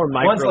a lot more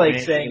one's like micromanaging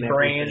and saying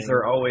brains everything.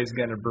 are always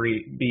going to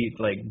beat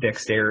like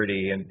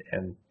dexterity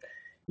and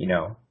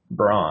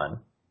brawn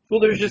Well,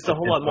 there's it just just a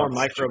whole lot depends more on the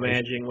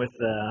situation. micromanaging with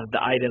the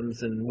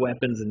items and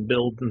weapons and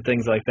builds and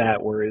things like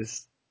that.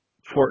 Whereas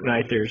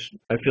Fortnite,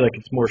 I feel like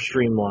it's more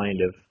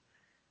streamlined of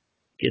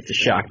get the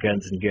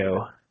shotguns and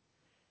go.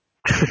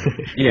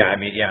 Yeah, I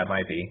mean, yeah, it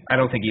might be. I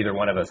don't think either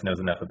one of us knows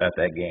enough about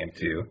that game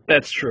to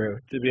That's true.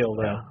 To be able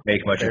to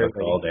make much of a fairly,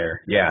 call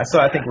there. Yeah, so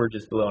I think yeah. we're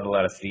just blowing a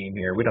lot of steam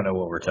here. We don't know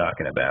what we're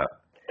talking about.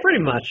 Pretty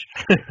much.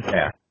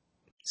 Yeah.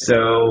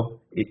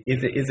 So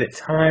is it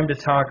time to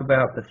talk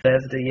about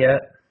Bethesda yet?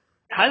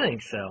 I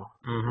think so.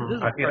 This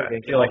is I feel probably I going to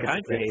get feel all like it's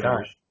kinds a of good time.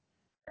 haters.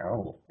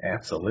 Oh,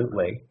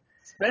 absolutely.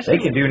 They Especially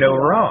can with do no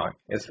two, wrong,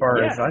 as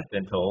far as yeah, I've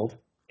been told.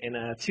 and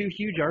two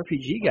huge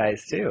RPG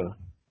guys, too.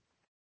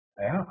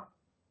 Yeah,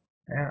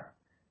 yeah.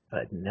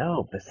 But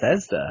no,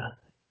 Bethesda.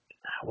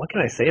 What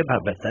can I say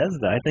about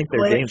Bethesda? I think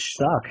their games Glitch,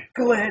 suck.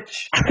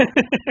 glitch.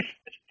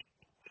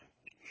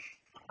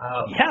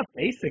 Yeah,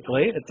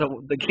 basically,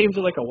 the games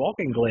are like a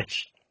walking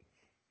glitch.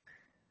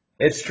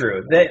 It's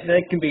true.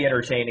 That can be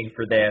entertaining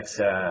for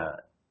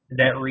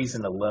that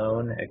reason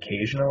alone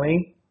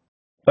occasionally.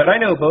 But I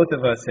know both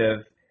of us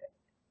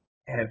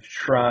have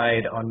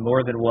tried on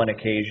more than one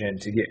occasion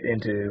to get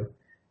into,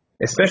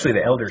 especially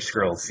the Elder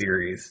Scrolls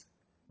series.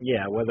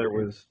 Yeah, whether it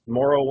was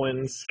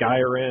Morrowind,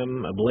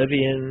 Skyrim,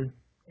 Oblivion.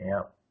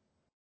 Yeah,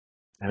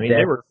 I mean, they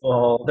that were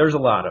well, there's a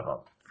lot of them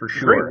for great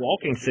sure.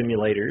 walking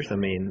simulators. I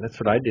mean, that's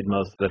what I did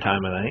most of the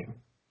time, I think.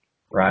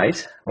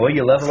 Right. Well,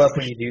 you level up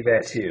when you do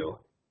that too.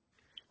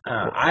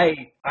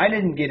 I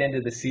didn't get into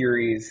the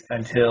series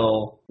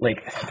until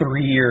like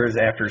 3 years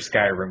after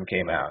Skyrim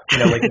came out. You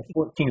know, like the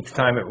 14th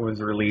time it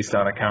was released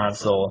on a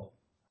console.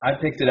 I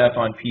picked it up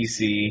on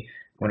PC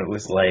when it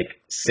was like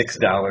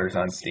 $6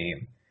 on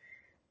Steam.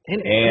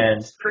 And And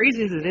as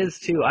crazy as it is,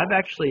 too, I've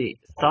actually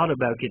thought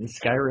about getting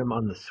Skyrim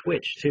on the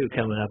Switch, too,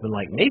 coming up, and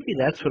like, maybe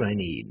that's what I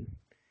need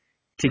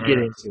to get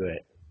mm, into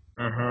it.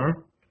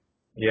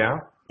 yeah,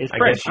 It's I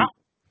probably guess you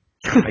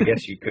not. I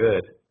guess you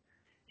could.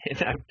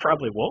 And I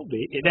probably won't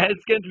be.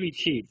 It's going to be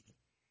cheap.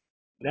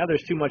 Now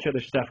there's too much other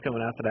stuff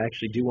coming out that I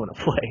actually do want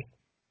to play.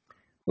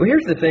 Well,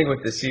 here's the thing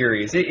with the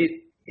series.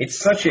 It's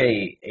such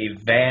a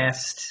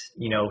vast,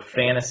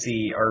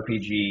 fantasy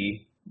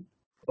RPG,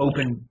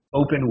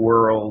 open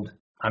world.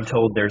 I'm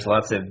told there's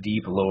lots of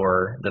deep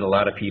lore that a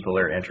lot of people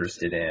are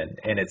interested in,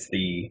 and it's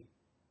the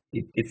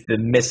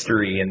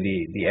mystery and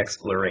the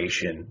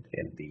exploration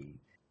and the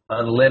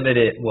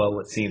unlimited, well,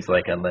 it seems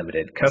like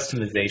unlimited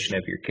customization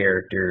of your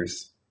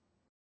characters,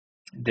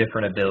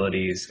 different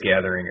abilities,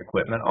 gathering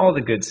equipment, all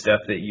the good stuff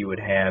that you would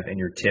have in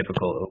your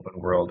typical open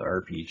world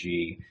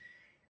RPG.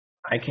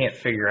 I can't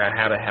figure out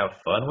how to have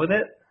fun with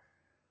it.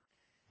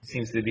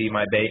 Seems to be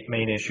my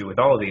main issue with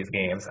all of these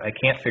games. I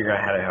can't figure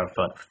out how to have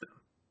fun with them.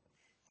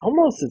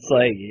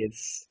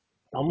 It's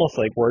almost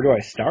like where do I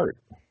start?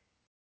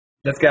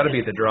 That's got to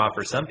be the draw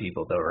for some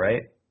people, though,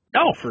 right?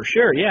 Oh, for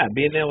sure, yeah.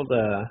 Being able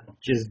to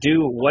just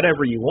do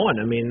whatever you want.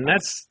 I mean,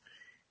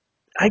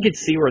 I could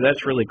see where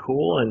that's really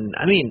cool. And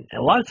I mean,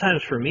 a lot of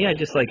times for me, I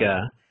just like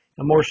a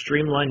more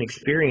streamlined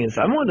experience.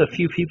 I'm one of the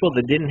few people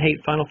that didn't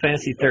hate Final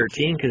Fantasy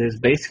 13 because it's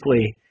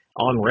basically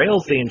on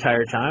rails the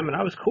entire time, and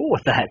I was cool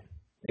with that.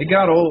 It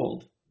got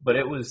old, but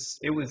it was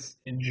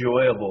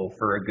enjoyable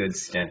for a good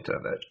stint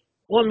of it.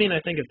 Well, I mean, I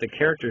think if the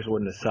characters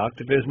wouldn't have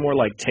sucked, if it was more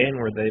like 10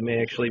 where they may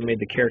actually made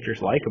the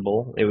characters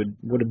likable, it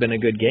would have been a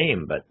good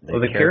game, but the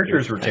Well, the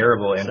characters characters were kind of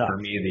terrible, and for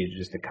sucked. me, they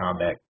just the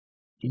combat.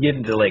 You get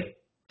into like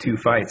two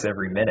fights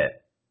every minute.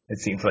 It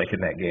seems like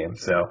in that game.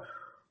 So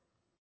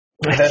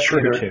That's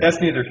true too. that's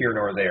neither here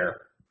nor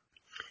there.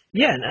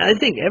 Yeah, and I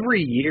think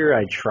every year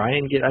I try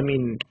and get, I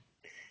mean,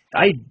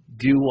 I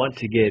do want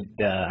to get,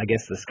 I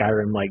guess the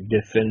Skyrim like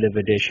definitive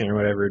edition or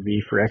whatever it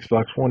be for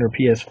Xbox One or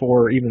PS4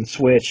 or even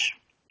Switch,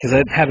 because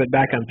I have it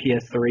back on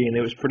PS3 and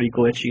it was pretty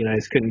glitchy and I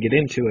just couldn't get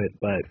into it.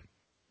 But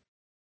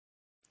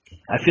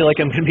I feel like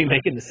I'm going to be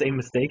making the same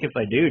mistake if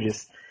I do.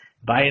 Just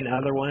buy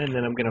another one and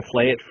then I'm going to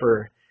play it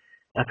for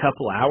a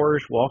couple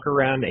hours, walk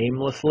around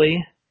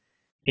aimlessly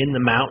in the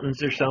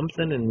mountains or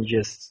something, and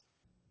just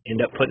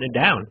end up putting it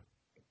down.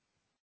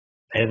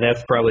 And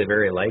that's probably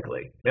very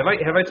likely.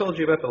 Have I told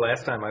you about the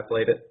last time I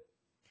played it?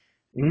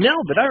 No,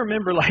 but I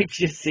remember like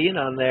just seeing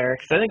on there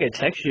because I think I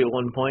texted you at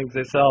one point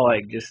because I saw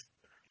like just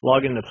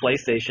log into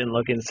PlayStation,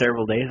 looking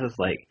several days. I was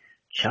like,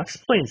 Chuck's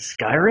playing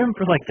Skyrim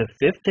for like the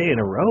fifth day in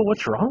a row.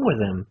 What's wrong with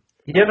him?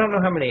 Yeah, I don't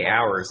know how many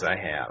hours I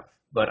have,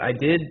 but I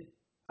did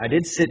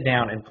sit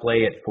down and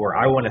play it for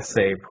I want to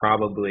say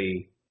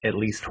probably at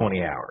least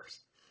 20 hours.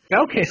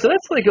 Okay, so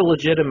that's like a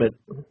legitimate,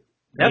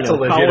 That's a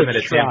college legitimate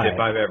attempt if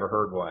try. I've ever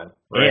heard one,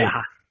 right?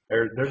 Yeah.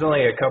 There's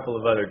only a couple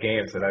of other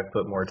games that I've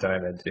put more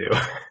time into,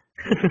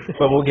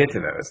 but we'll get to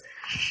those.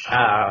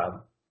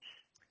 Um,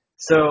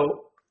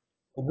 so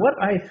what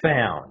I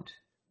found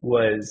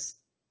was,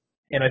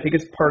 and I think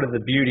it's part of the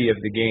beauty of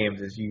the games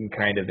is you can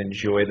kind of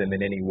enjoy them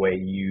in any way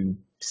you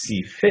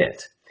see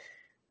fit.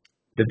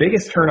 The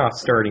biggest turnoff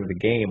starting the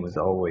game was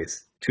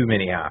always too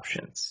many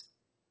options.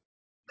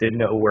 Didn't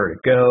know where to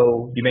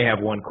go. You may have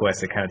one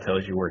quest that kind of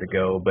tells you where to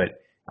go, but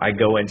I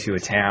go into a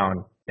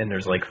town and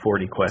there's like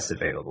 40 quests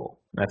available.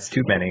 That's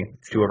too many.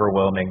 It's too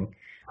overwhelming.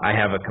 I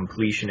have a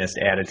completionist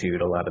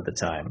attitude a lot of the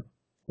time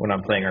when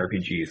I'm playing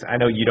RPGs. I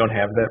know you don't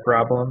have that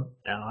problem,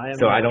 No, I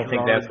so am I don't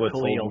think that's Gerard what's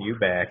holding Khalil. you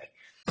back.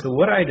 So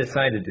what I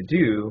decided to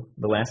do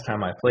the last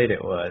time I played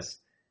it was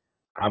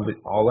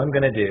all I'm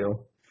gonna do,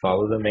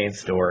 follow the main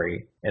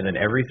story, and then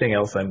everything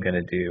else I'm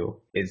gonna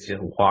do is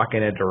just walk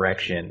in a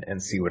direction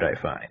and see what I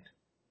find.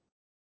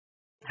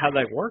 How'd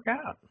that work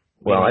out?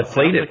 Well, I It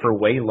played sounds it like for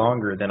way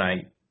longer than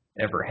I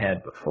ever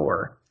had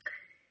before.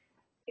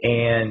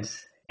 And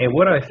and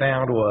what I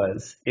found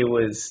was it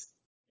was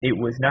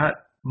not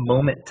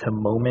moment to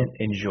moment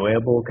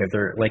enjoyable because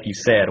they're like you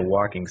said, a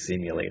walking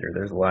simulator.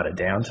 There's a lot of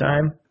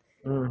downtime.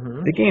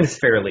 hmm The game's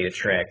fairly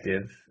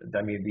attractive.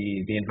 I mean,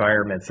 the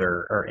environments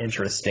are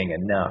interesting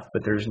enough,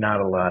 but there's not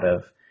a lot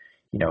of,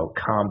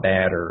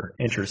 combat or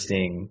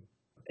interesting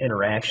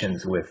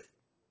interactions with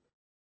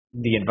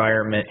the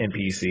environment,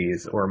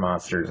 NPCs, or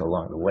monsters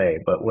along the way.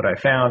 But what I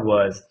found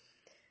was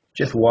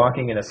just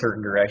walking in a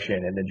certain direction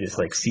and then just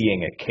like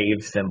seeing a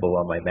cave symbol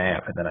on my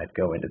map, and then I'd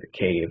go into the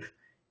cave,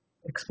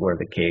 explore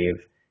the cave,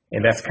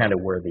 and that's kind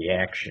of where the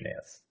action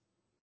is.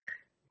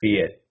 Be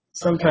it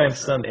sometimes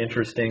some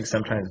interesting,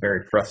 sometimes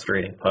very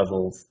frustrating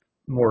puzzles,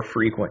 more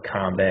frequent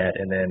combat,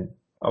 and then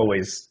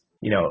always,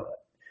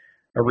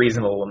 a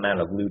reasonable amount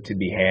of loot to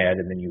be had,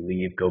 and then you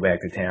leave, go back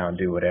to town,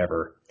 do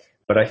whatever.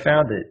 But I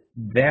found that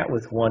that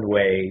was one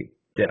way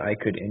that I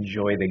could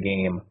enjoy the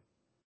game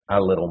a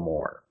little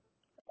more.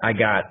 I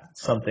got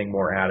something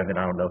more out of it.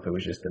 I don't know if it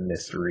was just a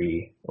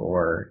mystery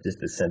or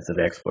just a sense of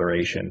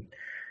exploration.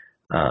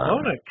 I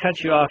want Um, to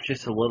cut you off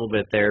just a little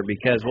bit there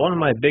because one of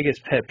my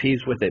biggest pet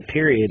peeves with it,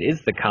 period,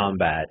 is the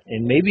combat.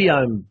 And maybe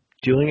I'm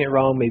doing it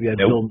wrong. Maybe I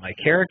nope, build my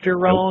character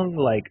nope. wrong.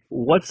 Like,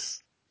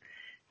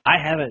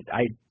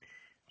 I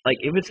like,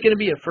 if it's going to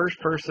be a first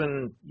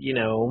person,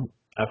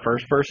 a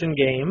first person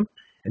game,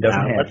 It doesn't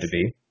have to let's,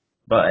 be,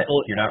 but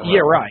well, you're not yeah,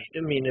 wrong. right.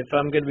 I mean, if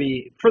I'm going to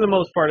be, for the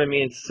most part, I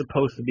mean, it's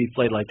supposed to be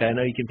played like that. I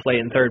know you can play it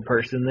in third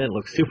person, then it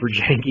looks super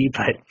janky,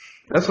 but,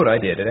 That's what I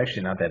did. It's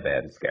actually not that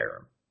bad in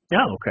Skyrim.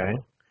 yeah, okay.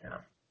 Yeah.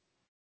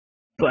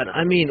 But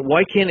I mean,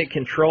 why can't it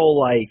control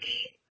like,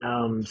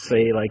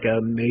 say, like a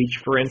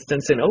mage, for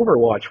instance, in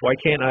Overwatch? Why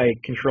can't I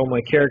control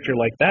my character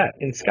like that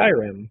in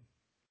Skyrim?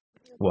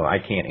 Well, I I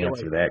can't feel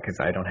answer like that because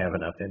I don't have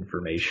enough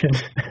information.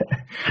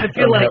 I I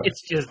feel don't like have.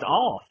 it's just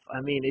off. I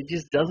mean, it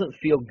just doesn't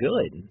feel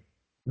good.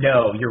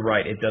 No, you're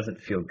right. It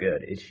doesn't feel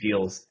good. It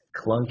feels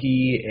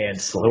clunky and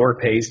slower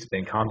paced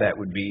than combat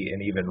would be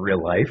in even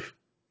real life.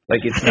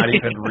 Like it's not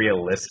even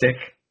realistic.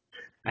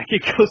 I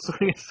could go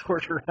swing a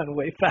sword around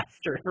way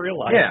faster in real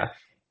life. Yeah.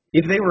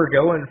 If they were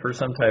going for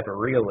some type of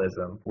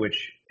realism,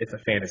 which it's a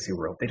fantasy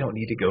world, they don't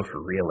need to go for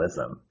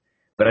realism.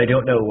 But I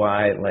don't know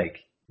why, like,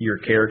 your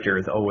character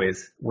is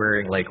always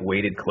wearing, like,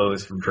 weighted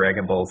clothes from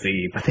Dragon Ball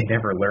Z, but they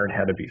never learn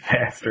how to be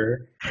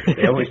faster.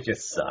 They always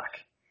just suck.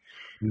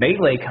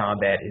 Melee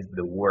combat is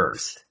the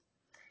worst.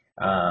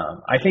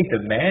 I think the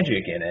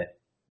magic in it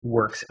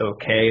works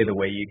okay, the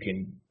way you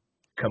can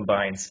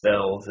combine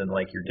spells and,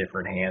 like, your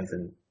different hands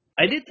and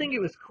I did think it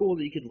was cool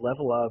that you could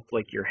level up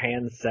like your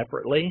hands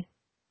separately.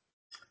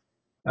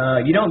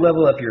 you don't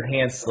level up your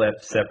hand slip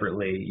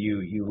separately.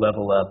 You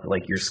level up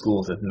like your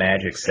schools of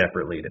magic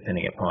separately,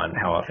 depending upon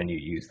how often you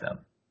use them.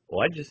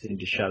 Well, I just need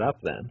to shut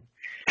up then.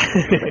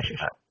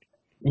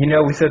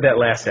 We said that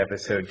last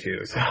episode too.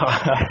 So,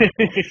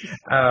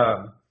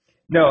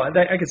 no,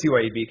 I can see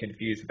why you'd be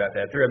confused about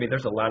that. I mean,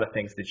 there's a lot of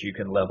things that you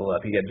can level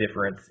up. You get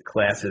different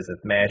classes of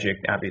magic,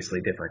 obviously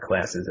different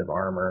classes of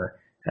armor,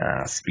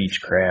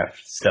 speechcraft,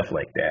 stuff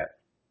like that.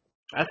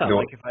 I thought Go,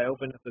 like if I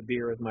opened up a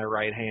beer with my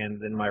right hand,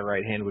 then my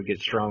right hand would get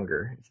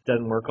stronger. It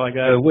doesn't work like it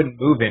that. wouldn't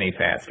move any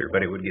faster,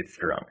 but it would get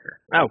stronger.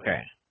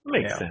 Okay,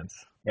 makes Yeah.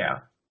 sense. Yeah.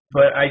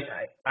 But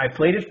I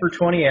played it for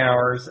 20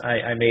 hours.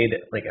 I made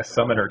like a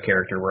summoner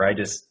character where I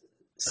just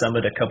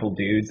summoned a couple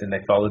dudes and they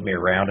followed me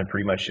around and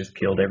pretty much just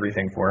killed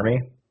everything for me.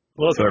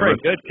 Well, it's So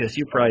probably good because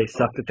you probably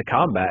sucked at the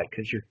combat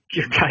because your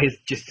guy is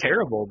just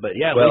terrible. But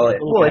yeah, at least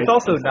the little it's guy's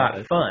also fun not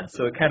size. fun.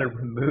 So it kind of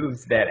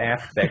removes that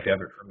aspect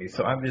of it from me.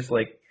 So I'm just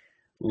like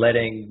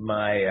letting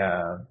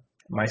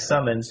my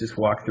summons just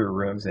walk through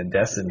rooms and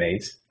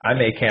decimate. I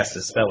may cast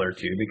a spell or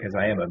two because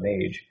I am a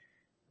mage,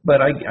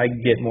 but I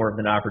get more of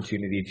an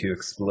opportunity to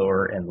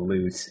explore and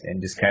loot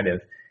and just kind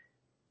of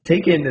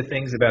take in the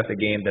things about the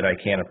game that I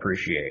can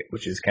appreciate,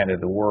 which is kind of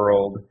the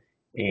world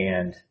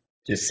and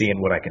just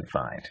seeing what I can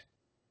find.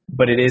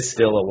 But it is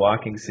still a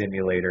walking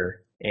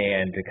simulator,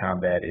 and the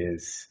combat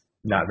is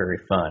not very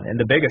fun. And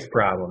the biggest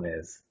problem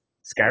is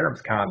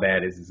Skyrim's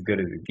combat is as good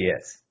as it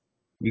gets.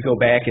 You go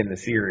back in the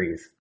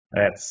series,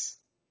 that's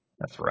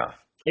rough.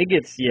 It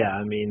gets yeah.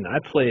 I mean, I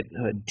played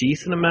a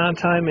decent amount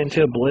of time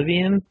into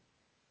Oblivion.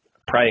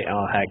 Probably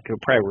oh heck,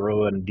 probably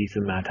ruin a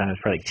decent amount of time.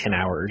 It's probably like 10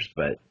 hours,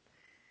 but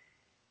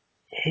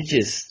it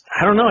just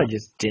I don't know. I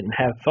just didn't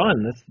have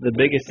fun. That's the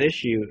biggest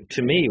issue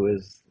to me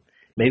was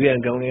maybe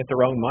I'm going in with the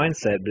wrong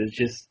mindset, but it's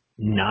just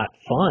not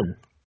fun.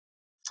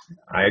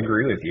 I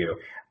agree with you.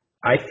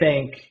 I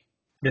think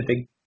that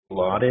they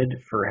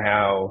lauded for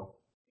how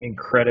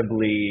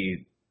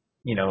incredibly,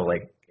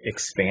 like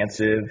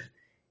expansive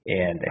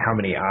and how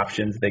many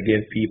options they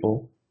give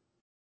people.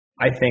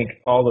 I think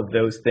all of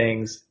those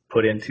things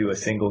put into a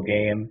single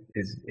game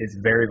is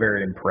very,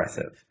 very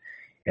impressive.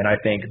 And I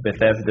think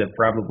Bethesda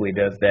probably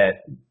does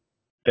that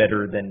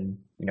better than,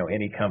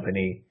 any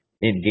company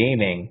in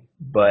gaming.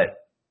 But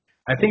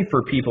I think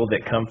for people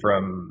that come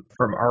from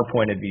our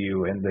point of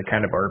view and the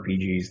kind of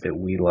RPGs that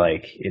we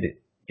like,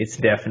 it's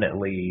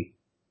definitely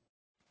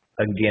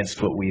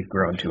against what we've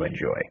grown to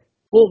enjoy.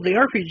 Well, the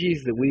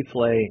RPGs that we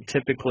play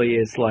typically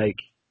is like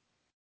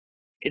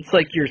it's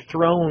like you're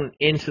thrown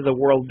into the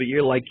world, but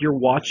you're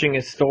watching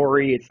a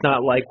story. It's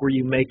not like where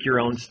you make your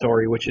own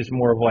story, which is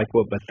more of like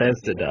what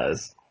Bethesda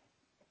does.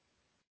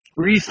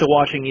 We're used to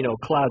watching,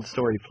 Cloud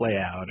Story play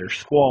out or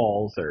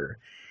Squalls or,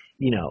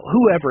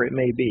 whoever it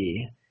may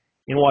be,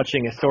 and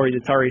watching a story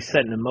that's already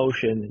set in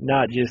motion,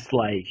 not just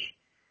like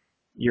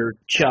you're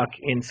Chuck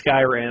in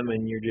Skyrim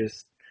and you're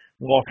just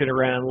walking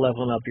around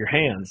leveling up your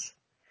hands.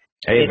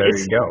 Hey, And there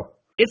it's you go.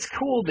 it's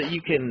cool that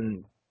you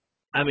can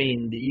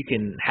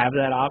have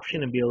that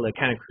option and be able to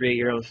kind of create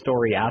your own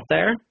story out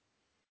there.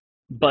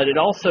 But it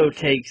also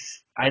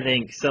takes, I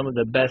think, some of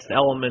the best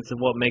elements of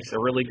what makes a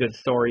really good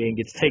story and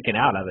gets taken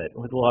out of it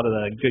with a lot of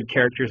the good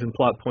characters and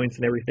plot points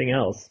and everything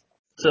else.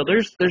 So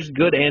there's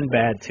good and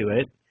bad to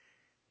it.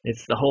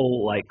 It's the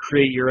whole like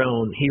create your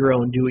own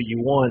hero and do what you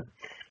want,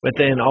 but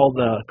then all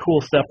the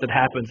cool stuff that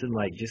happens in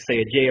like just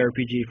say a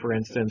JRPG for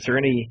instance, or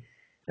any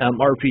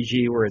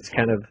RPG where it's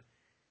kind of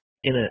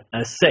in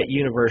a set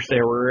universe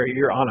there where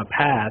you're on a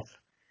path,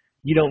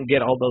 you don't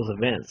get all those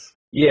events.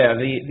 Yeah,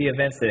 the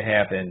events that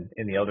happen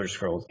in the Elder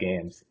Scrolls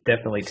games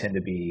definitely tend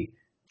to be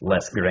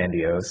less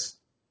grandiose,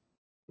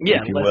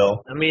 Yeah, if you less.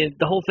 will. I mean,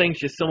 the whole thing's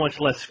just so much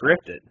less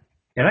scripted.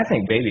 And I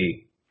think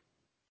maybe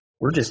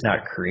we're just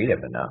not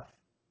creative enough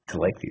to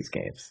like these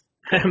games.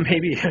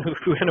 Maybe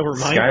we went over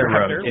Minecraft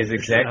Skyrim is earlier,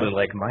 exactly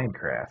like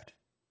Minecraft.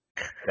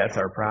 That's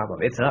our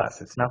problem. It's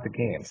us. It's not the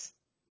games.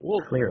 Well,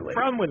 the Clearly.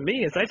 problem with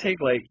me is I take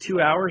like 2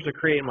 hours to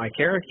create my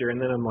character,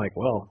 and then I'm like,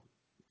 well,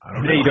 I don't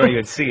And then you don't know.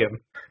 even see them.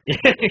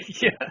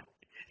 Yeah,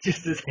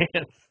 just his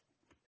hands.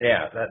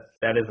 Yeah,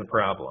 that is a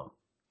problem.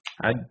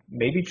 I'd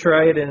maybe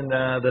try it in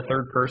the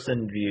third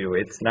person view.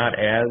 It's not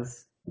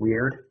as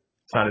weird.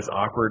 It's not as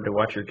awkward to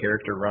watch your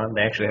character run.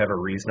 They actually have a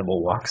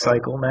reasonable walk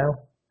cycle now.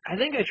 I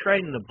think I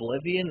tried in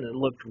Oblivion. It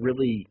looked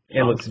really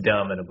It looks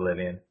dumb in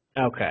Oblivion.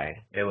 okay.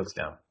 It looks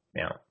dumb.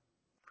 Yeah.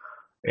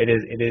 It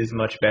is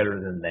much better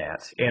than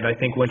that. And I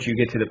think once you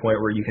get to the point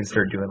where you can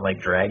start doing like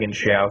dragon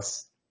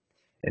shouts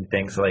and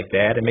things like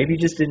that, and maybe you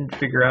just didn't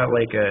figure out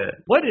like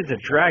What is a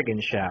dragon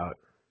shout?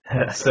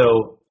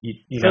 so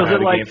you So know is how it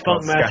the like game's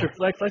called Funk Sky. Master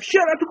Flex? Like,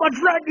 shut up to my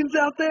dragons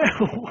out there!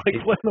 Like,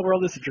 It, what in the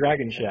world is a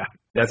dragon shout?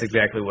 that's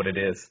exactly what it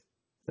is.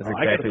 That's Oh,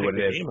 I gotta exactly pick what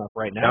the it is. game up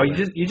right Now now you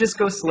then. just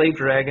go slay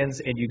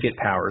dragons and you get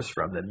powers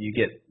from them. You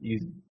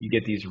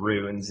get these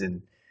runes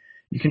and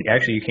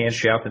you can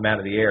shout them out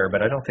of the air,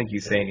 but I don't think you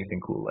say anything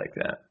cool like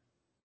that.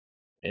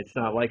 It's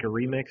not like a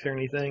remix or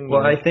anything,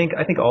 Well, I think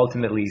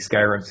ultimately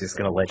Skyrim's just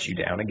going to let you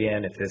down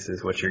again if this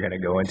is what you're going to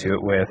go into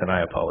it with, and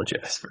I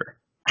apologize for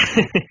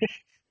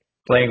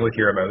playing with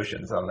your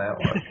emotions on that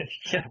one.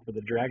 Yeah, for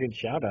the dragon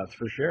shoutouts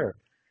for sure.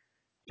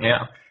 Yeah,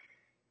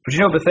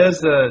 but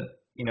Bethesda,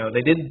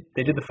 they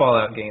did the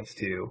Fallout games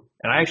too,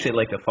 and I actually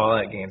like the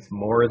Fallout games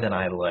more than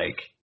I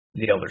like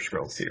the Elder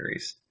Scrolls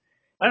series.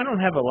 I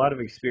don't have a lot of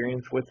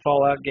experience with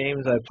Fallout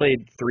games. I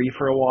played 3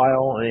 for a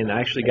while, and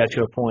I actually got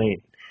to a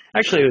point.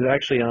 Actually, it was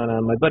actually on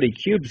my buddy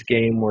Cube's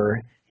game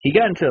where he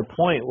got into a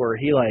point where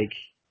he like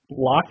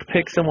locked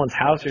picked someone's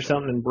house or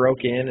something and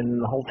broke in,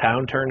 and the whole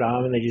town turned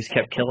on, and they just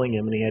kept killing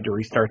him, and he had to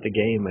restart the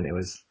game, and it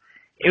was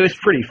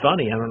pretty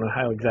funny. I don't know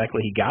how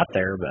exactly he got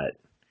there, but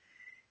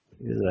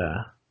it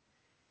was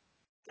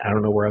I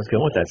don't know where I was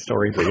going with that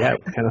story, but yeah,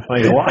 it was kind of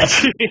funny to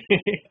watch.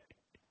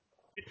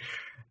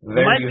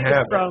 There My you biggest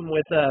have it. problem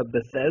with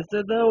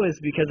Bethesda though is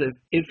because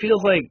it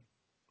feels like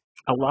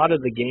a lot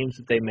of the games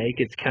that they make,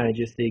 it's kind of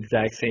just the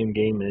exact same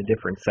game in a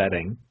different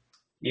setting.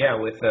 Yeah,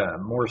 with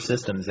more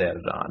systems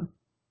added on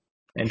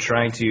and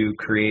trying to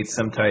create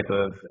some type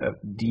of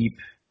deep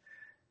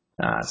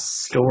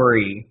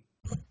story,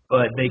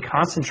 but they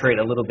concentrate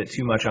a little bit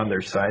too much on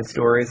their side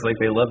stories. Like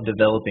they love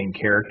developing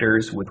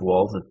characters with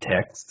walls of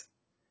text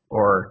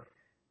or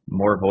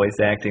more voice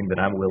acting than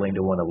I'm willing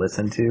to want to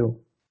listen to.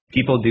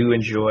 People do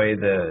enjoy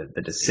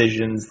the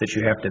decisions that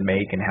you have to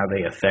make and how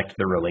they affect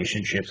the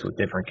relationships with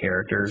different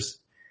characters.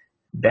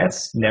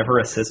 That's never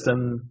a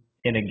system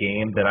in a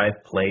game that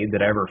I've played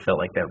that I ever felt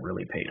like that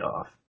really paid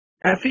off.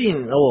 I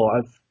feel, oh,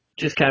 I've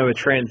just kind of a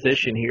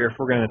transition here. If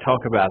we're going to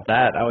talk about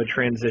that, I would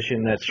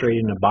transition that straight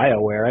into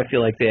BioWare. I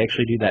feel like they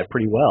actually do that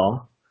pretty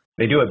well.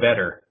 They do it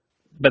better.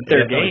 But They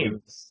their definitely do.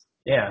 games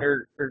Yeah.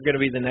 are going to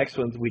be the next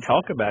ones we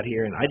talk about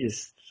here, and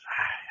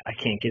I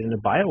can't get into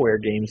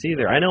BioWare games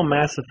either. I know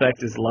Mass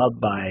Effect is loved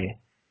by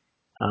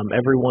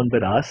everyone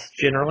but us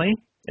generally,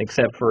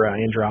 except for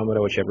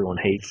Andromeda, which everyone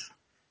hates,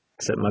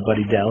 except my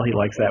buddy Dell. He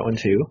likes that one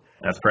too.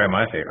 That's probably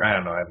my favorite. I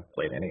don't know. I haven't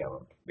played any of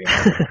them, to be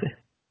honest.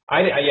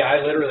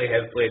 I literally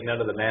have played none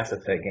of the Mass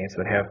Effect games,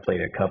 but have played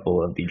a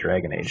couple of the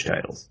Dragon Age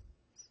titles.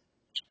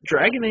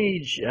 Dragon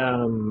Age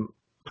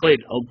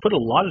put a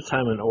lot of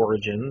time in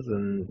Origins,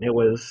 and it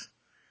was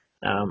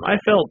I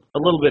felt a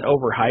little bit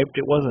overhyped.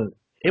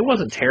 It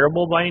wasn't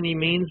terrible by any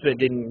means, but it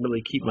didn't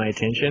really keep my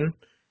attention.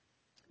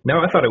 No,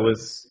 I thought it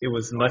was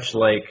much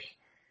like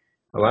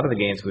a lot of the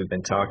games we've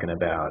been talking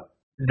about.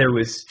 There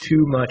was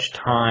too much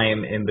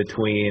time in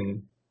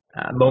between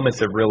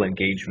moments of real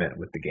engagement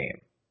with the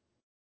game.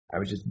 I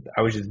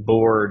was just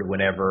bored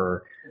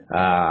whenever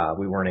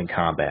we weren't in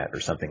combat or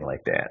something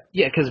like that.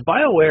 Yeah, because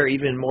BioWare,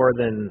 even more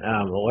than,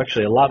 well,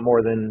 actually a lot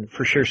more than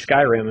for sure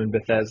Skyrim and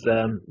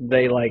Bethesda,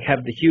 they like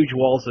have the huge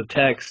walls of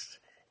text,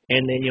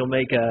 and then you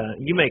make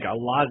a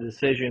lot of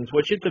decisions,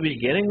 which at the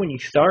beginning when you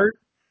start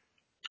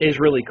is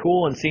really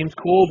cool and seems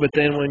cool, but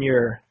then when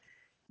you're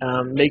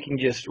making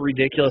just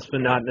ridiculous,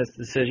 monotonous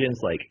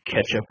decisions like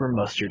ketchup or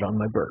mustard on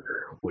my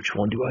burger, which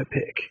one do I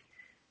pick?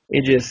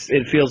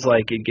 It feels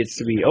like it gets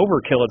to be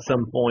overkill at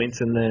some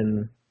points, and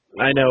then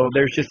I know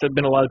there's just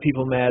been a lot of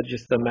people mad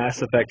just the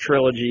Mass Effect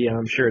trilogy, and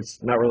I'm sure it's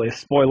not really a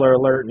spoiler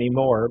alert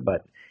anymore,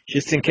 but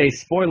just in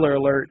case, spoiler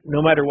alert,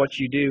 no matter what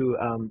you do,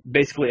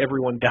 basically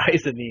everyone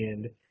dies in the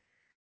end,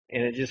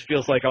 and it just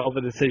feels like all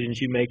the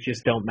decisions you make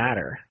just don't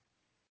matter.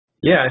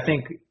 Yeah, I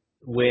think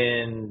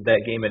when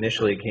that game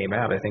initially came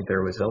out, I think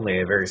there was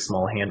only a very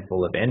small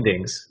handful of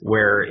endings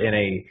where in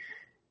a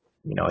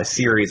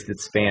series that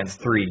spans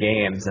 3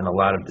 games and a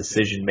lot of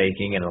decision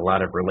making and a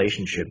lot of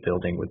relationship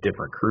building with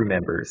different crew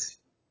members,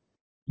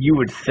 you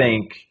would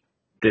think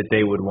that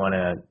they would want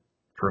to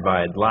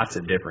provide lots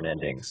of different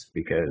endings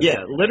because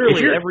Yeah, if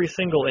literally you're every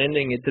single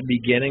ending at the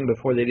beginning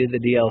before they did the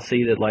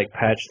DLC that like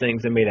patched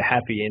things and made a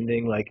happy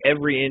ending, like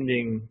every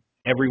ending,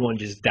 everyone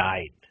just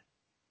died.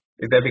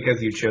 is that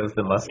because you chose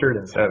the mustard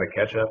instead of the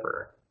ketchup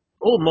or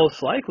Well,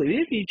 most likely,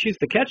 if you choose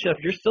the ketchup,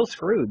 you're still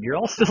screwed. You're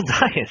all still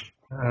dying.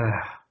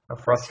 how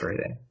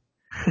frustrating.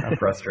 How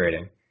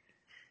frustrating.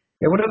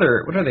 Yeah, what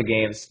other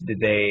games did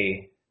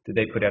they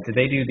put out? Did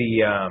they do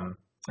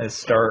the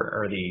Star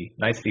or the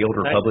Knights of the Old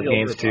Knights of Republic the Old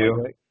games too?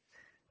 Republic.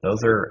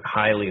 Those are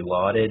highly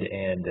lauded,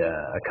 and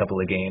a couple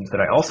of games that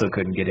I also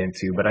couldn't get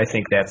into, but I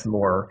think that's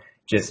more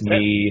just That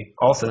me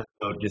also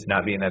just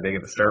not being that big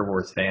of a Star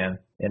Wars fan.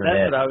 that's what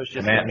Internet, I was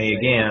come just at gonna me say.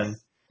 again.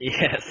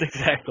 Yes,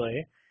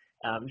 exactly.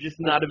 Just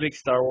not a big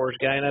Star Wars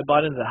guy, and I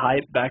bought into the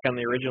hype back on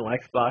the original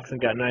Xbox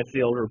and got Knights of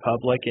the Old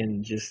Republic,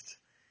 and just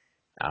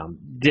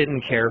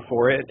didn't care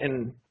for it.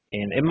 And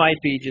it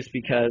might be just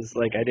because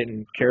like I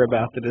didn't care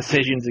about the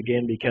decisions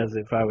again because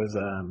if I was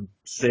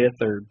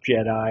Sith or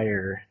Jedi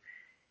or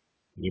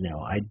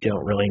I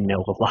don't really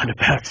know a lot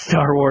about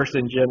Star Wars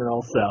in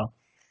general, so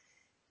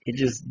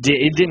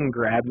it didn't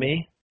grab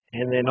me.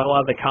 And then a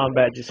lot of the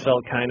combat just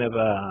felt kind of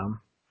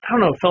I don't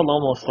know, it felt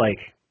almost like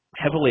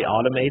heavily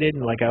automated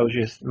and like I was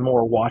just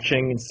more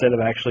watching instead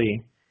of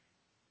actually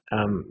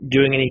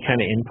doing any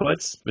kind of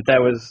inputs. But that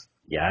was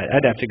yeah,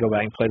 I'd have to go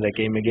back and play that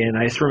game again.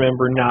 I just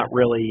remember not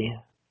really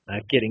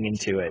getting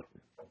into it.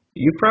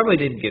 You probably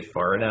didn't get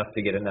far enough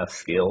to get enough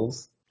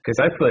skills because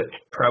I put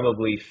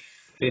probably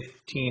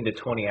 15 to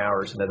 20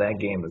 hours into that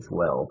game as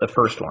well. The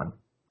first one,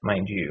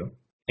 mind you.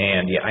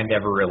 And yeah, I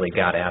never really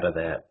got out of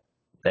that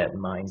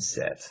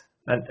mindset.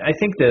 I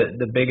think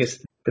the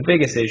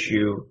biggest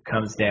issue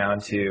comes down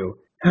to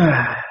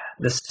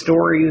the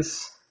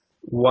stories.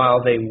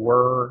 While they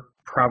were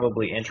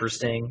probably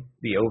interesting,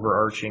 the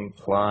overarching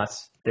plot,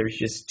 there's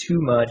just too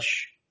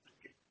much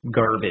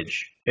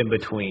garbage in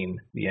between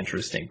the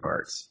interesting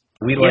parts.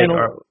 We Yeah,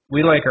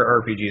 like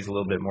our RPGs a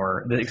little bit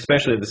more,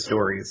 especially the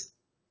stories,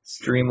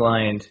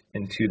 streamlined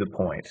and to the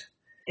point.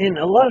 and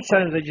a lot of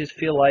times I just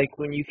feel like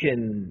when you're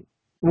given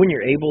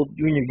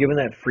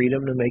that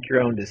freedom to make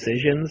your own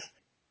decisions,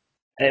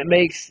 it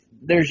makes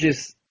there's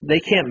just they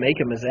can't make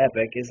them as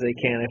epic as they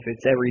can if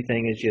it's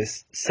everything is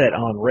just set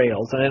on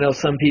rails. And I know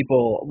some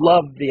people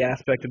love the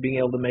aspect of being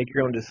able to make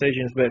your own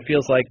decisions, but it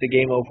feels like the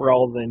game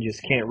overall then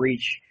just can't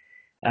reach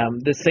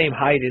the same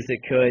height as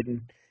it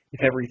could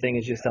if everything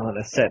is just on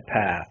a set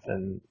path.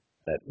 And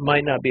that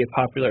might not be a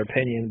popular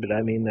opinion, but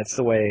I mean that's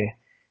the way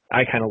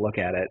I kind of look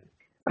at it.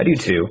 I do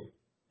too,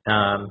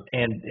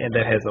 and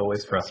that has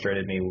always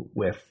frustrated me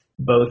with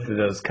both of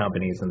those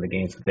companies and the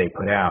games that they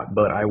put out.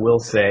 But I will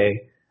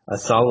say a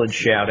solid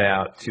shout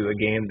out to a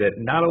game that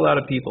not a lot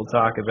of people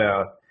talk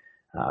about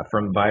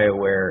from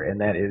BioWare, and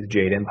that is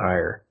Jade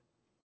Empire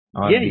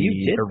on Yeah, you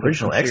the did put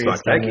some original Xbox.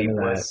 serious That time into game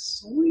that.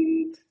 was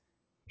sweet.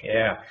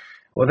 Yeah.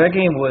 Well, that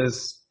game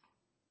was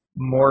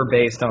more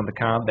based on the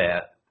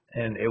combat,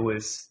 and it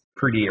was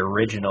pretty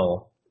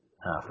original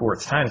for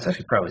its time. It's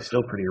actually probably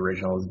still pretty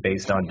original. It's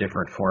based on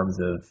different forms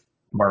of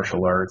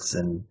martial arts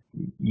and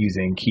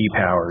using key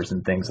powers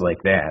and things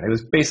like that. It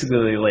was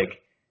basically like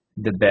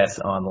the best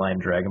online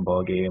Dragon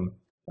Ball game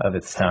of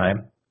its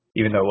time,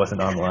 even though it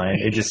wasn't online.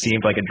 It just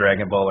seemed like a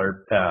Dragon Ball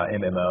or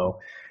MMO.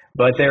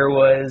 But there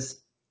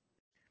was,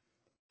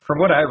 from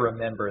what I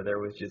remember, there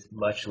was just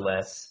much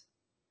less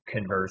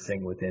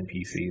conversing with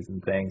NPCs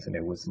and things, and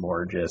it was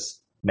more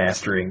just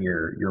mastering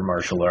your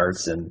martial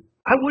arts and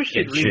I wish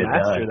they'd getting shit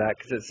remaster done. that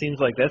because it seems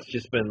like that's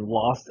just been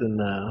lost in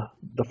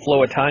the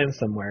flow of time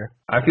somewhere.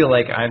 I feel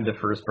like I'm the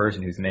first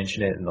person who's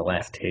mentioned it in the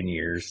last 10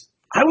 years.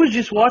 I was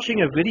just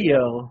watching a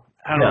video.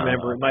 I don't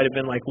remember. No, It might have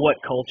been like What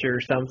Culture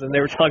or something.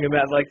 They were talking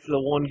about like the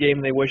one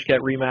game they wish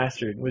got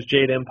remastered was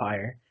Jade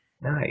Empire.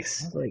 I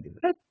nice. was like,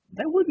 that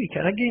would be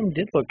kind. That game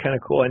did look kind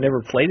of cool. I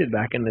never played it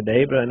back in the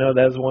day, but I know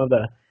that was one of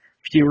the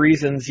few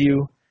reasons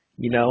you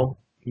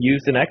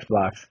used an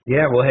Xbox.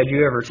 Yeah, well, had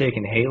you ever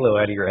taken Halo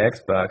out of your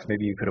Xbox,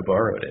 maybe you could have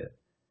borrowed it.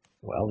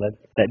 Well,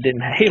 that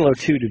didn't Halo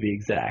 2 to be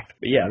exact,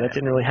 but yeah, that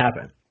didn't really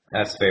happen.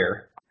 That's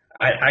fair.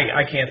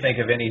 I can't think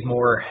of any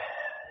more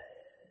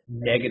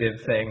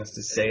negative things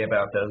to say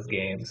about those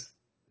games.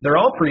 They're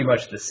all pretty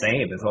much the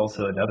same is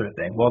also another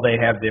thing. Well, they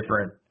have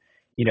different,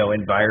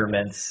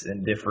 environments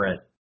and different,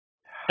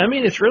 I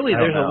mean, it's really I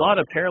don't there's a know. lot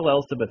of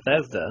parallels to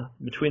Bethesda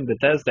between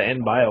Bethesda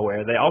and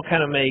BioWare. They all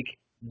kind of make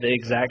the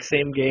exact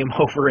same game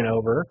over and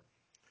over,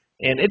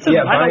 and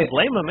Yeah, I don't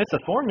blame them. It's a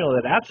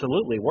formula that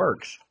absolutely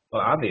works.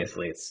 well,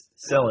 obviously it's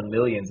selling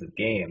millions of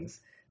games.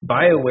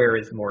 BioWare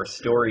is more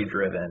story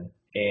driven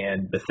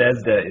and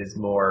Bethesda is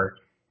more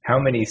how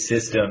many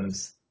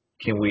systems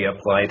can we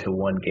apply to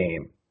one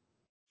game?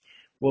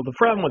 Well, the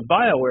problem with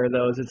BioWare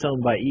though is it's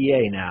owned by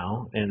EA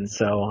now, and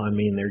so I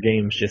mean their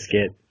games just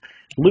get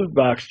loot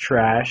box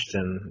trashed,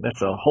 and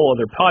that's a whole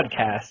other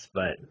podcast.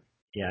 But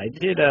yeah, I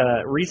did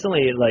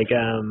recently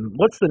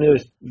what's the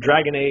newest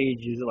Dragon Age?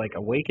 Is it like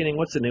Awakening?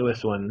 What's the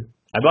newest one?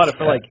 I bought it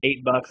for Uh, like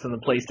 $8 on the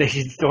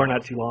PlayStation Store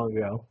not too long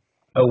ago.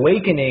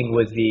 Awakening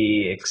was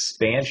the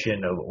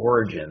expansion of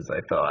Origins, I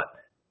thought.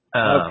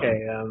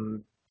 Okay,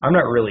 I'm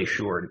not really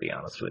sure, to be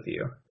honest with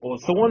you. well,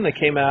 it's the one that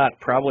came out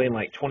probably in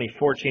like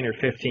 2014 or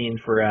 15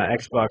 for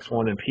Xbox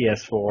One and It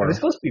was PS4.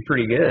 supposed to be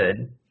pretty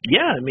good.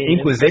 Yeah, I mean,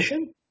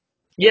 Inquisition?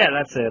 yeah,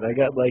 that's it. I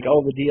got like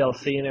all the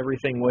DLC and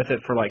everything with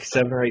it for like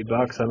 $7 or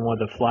 $8 on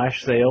one of the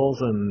flash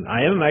sales, and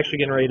I am actually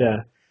getting ready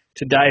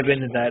to dive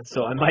into that.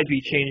 So I might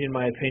be changing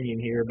my opinion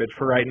here, but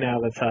for right now,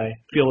 that's how I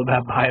feel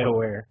about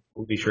BioWare.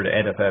 We'll be sure to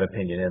edit that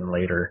opinion in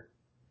later.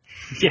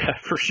 Yeah,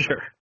 for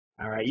sure.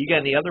 All right, you got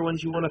any other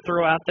ones you want to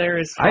throw out there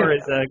as I far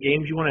as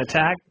games you want to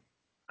attack?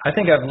 I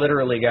think I've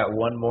literally got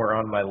one more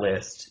on my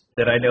list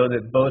that I know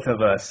that both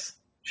of us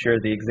share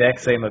the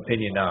exact same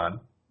opinion on.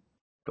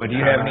 But do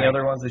you All have any right.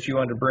 other ones that you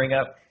wanted to bring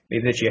up?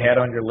 Maybe that you had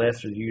on your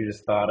list or you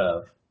just thought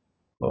of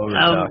while we were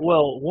talking?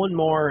 Well, one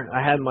more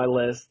I had on my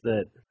list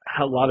that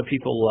a lot of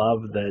people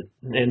love that,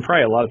 and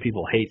probably a lot of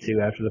people hate to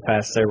after the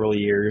past several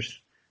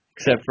years,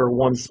 except for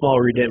one small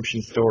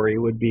redemption story,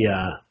 would be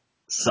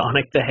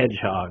Sonic the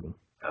Hedgehog.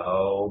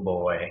 Oh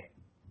boy.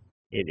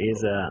 It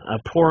is a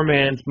poor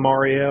man's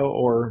Mario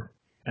or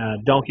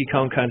Donkey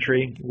Kong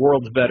Country.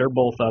 World's better,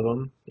 both of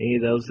them. Any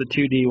of those, the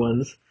 2D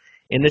ones.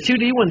 And the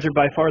 2D ones are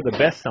by far the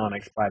best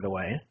Sonics, by the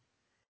way.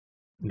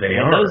 They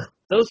And are.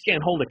 those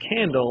can't hold a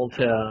candle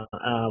to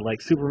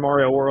like Super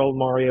Mario World,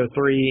 Mario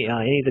 3,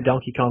 any of the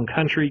Donkey Kong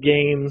Country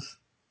games,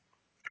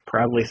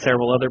 probably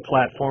several other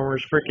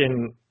platformers.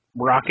 Freaking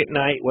Rocket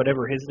Knight,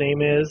 whatever his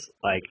name is,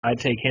 like I'd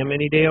take him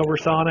any day over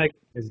Sonic.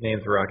 His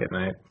name's Rocket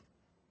Knight.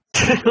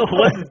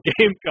 What's his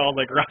game called?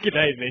 Like Rocket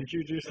Knight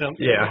Adventures or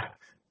something? Yeah.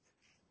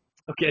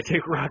 Okay, I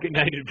take Rocket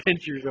Knight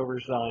Adventures over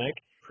Sonic.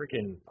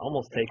 Freaking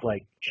almost take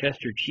like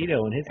Chester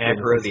Cheeto and his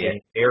Genesis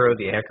game. Arrow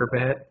the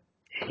Acrobat.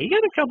 He got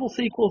a couple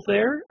sequels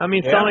there. I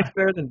mean, Yeah. Sonic's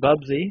better than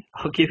Bubsy.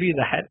 I'll give you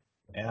that.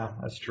 Yeah,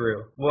 that's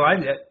true. Well,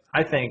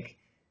 I think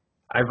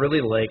I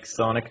really like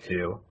Sonic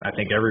 2. I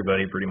think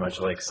everybody pretty much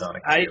likes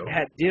Sonic I 2.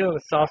 do have a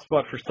soft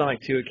spot for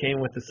Sonic 2. It came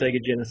with the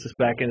Sega Genesis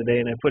back in the day,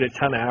 and I put a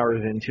ton of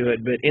hours into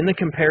it. But in the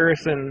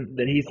comparison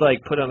that he's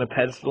like put on a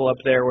pedestal up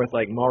there with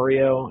like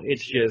Mario,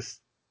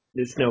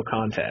 it's no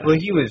contest. Well,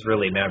 he was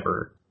really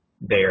never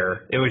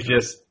there. It was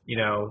just,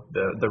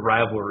 the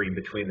rivalry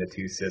between the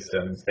two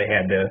systems. They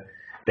had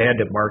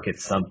to market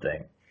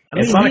something. I And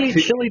mean, he Sonic ate 2,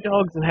 chili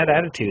dogs and had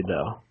attitude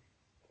though.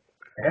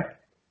 yeah,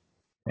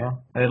 yeah.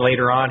 And then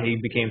later on, he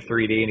became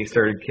 3D and he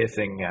started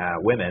kissing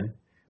women.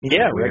 It was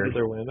Yeah, weird.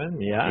 regular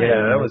women. Yeah, Yeah,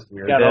 that and was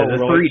weird. got all The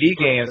roid. 3D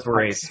games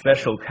were a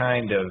special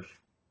kind of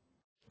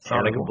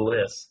Sonic Terrible.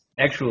 bliss.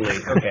 Actually,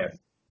 okay.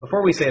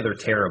 Before we say they're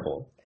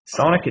terrible,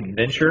 Sonic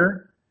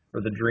Adventure for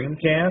the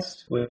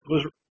Dreamcast was, It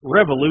was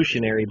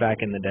revolutionary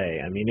back in the day.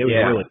 I mean, it was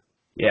yeah, really.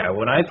 yeah.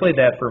 When I played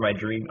that for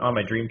on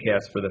my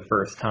Dreamcast for the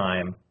first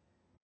time,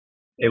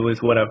 it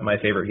was one of my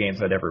favorite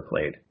games I'd ever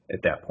played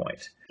at that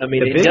point. I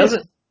mean, The it biggest,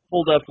 doesn't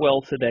hold up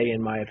well today,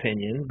 in my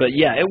opinion. But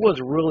yeah, it was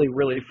really,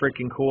 really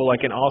freaking cool.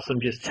 Like an awesome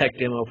just tech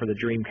demo for the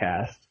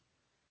Dreamcast.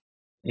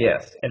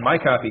 yes, and my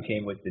copy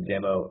came with the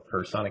demo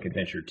for Sonic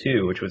Adventure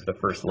 2, which was the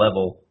first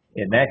level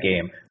in that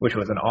game, which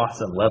was an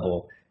awesome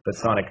level. But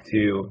Sonic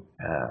 2,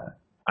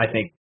 I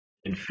think,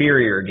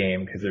 inferior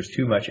game because there's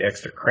too much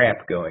extra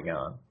crap going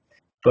on.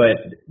 But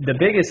the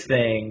biggest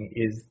thing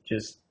is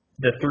just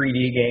the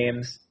 3D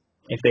games.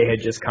 If they had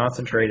just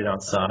concentrated on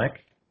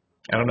Sonic,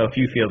 I don't know if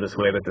you feel this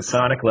way, but the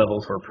Sonic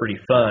levels were pretty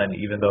fun,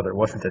 even though there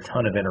wasn't a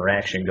ton of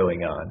interaction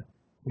going on,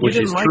 You which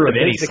is didn't like true of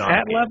any the Sonic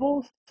cat game.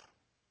 levels?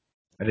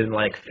 I didn't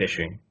like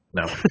fishing.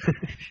 No.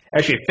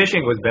 Actually,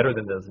 fishing was better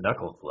than those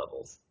Knuckles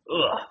levels.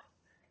 Ugh.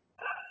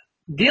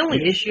 The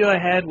only issue I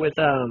had with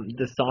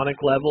the Sonic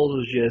levels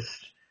was just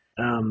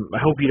I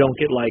hope you don't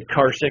get like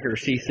car sick or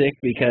seasick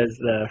because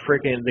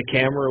the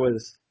camera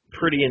was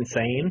pretty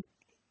insane.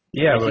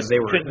 Yeah, I but just they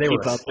couldn't were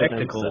keep a up with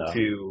them. spectacle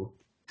So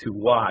to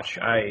watch.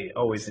 I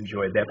always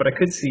enjoyed that, but I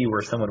could see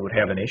where someone would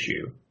have an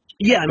issue.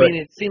 yeah, I But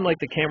mean it seemed like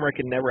the camera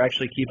could never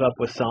actually keep up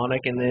with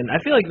Sonic, and then I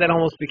feel like that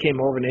almost became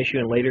more of an issue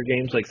in later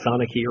games like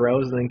Sonic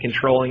Heroes, and then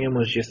controlling him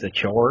was just a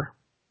chore.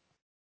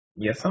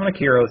 yeah, Sonic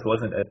Heroes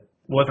wasn't a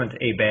wasn't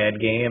a bad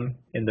game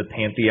in the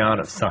pantheon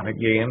of Sonic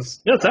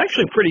games. No, it's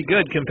actually pretty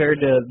good compared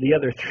to the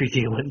other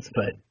 3D ones,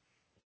 but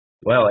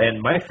Well,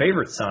 and my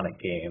favorite Sonic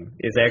game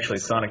is actually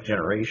Sonic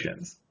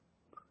Generations.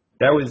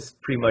 That was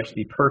pretty much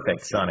the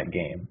perfect Sonic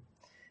game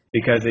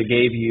because it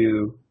gave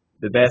you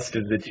the best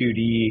of the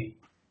 2D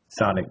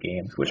Sonic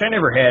games, which I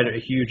never had a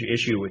huge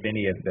issue with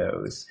any of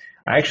those.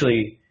 I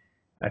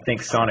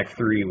think Sonic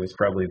 3 was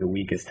probably the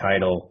weakest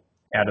title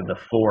out of the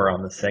four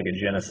on the Sega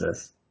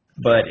Genesis.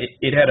 But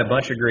it had a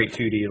bunch of great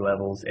 2D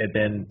levels, and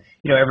then,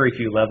 every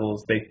few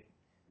levels they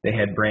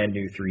had brand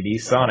new 3D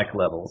Sonic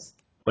levels,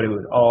 but it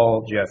was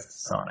all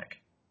just Sonic.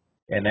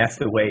 And that's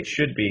the way it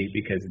should be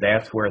because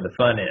that's where the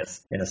fun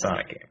is in a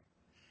Sonic game.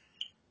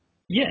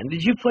 yeah. And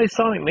did you play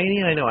Sonic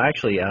Mania? I know I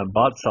actually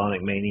bought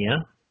Sonic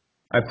Mania.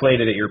 I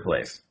played it at your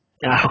place.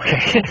 Ah, okay,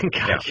 Yeah.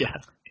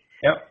 gotcha.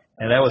 Yep.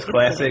 And that was It's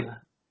classic.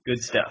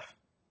 Good stuff.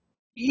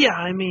 yeah,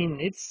 I mean,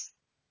 it's.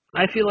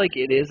 I feel like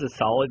it is a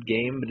solid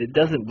game, but it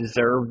doesn't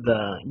deserve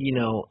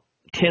the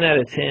 10 out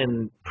of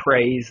 10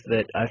 praise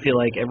that I feel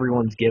like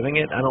everyone's giving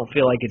it. I don't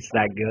feel like it's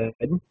that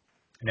good.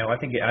 No, I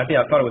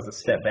thought it was a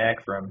step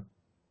back from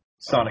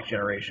Sonic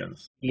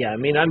Generations. Yeah, I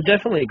mean, I'm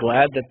definitely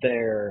glad that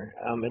they're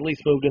at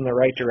least moved in the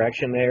right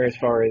direction there as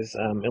far as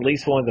at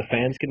least one of the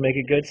fans could make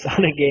a good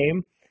Sonic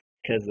game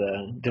because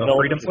Oh, Freedom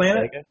developers at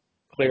Planet? Sega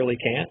clearly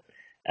can't.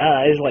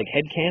 Is it like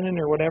Headcanon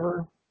or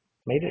whatever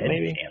made it Head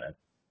maybe? Cannon.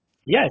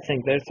 Yeah, I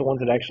think that's the ones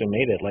that actually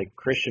made it, like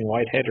Christian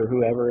Whitehead or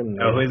whoever. And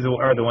Oh,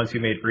 are the ones who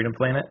made Freedom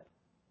Planet?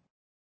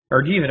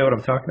 Or do you even know what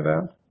I'm talking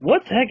about?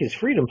 what the heck is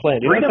Freedom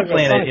Planet? Dude, I'm Freedom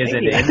talking about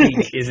Planet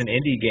Sonic is Mania.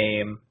 an indie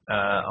game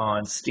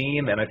on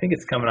Steam, and I think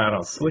it's coming out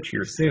on Switch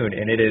here soon.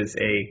 And it is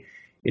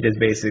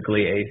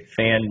basically a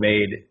fan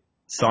made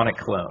Sonic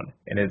clone,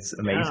 and it's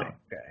Oh, amazing.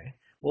 okay.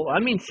 Well, I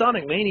mean,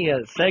 Sonic Mania,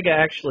 Sega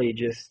actually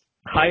just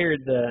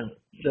hired the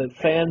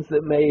fans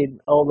that made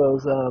all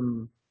those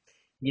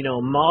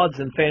mods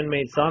and fan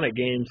made Sonic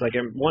games. Like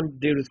one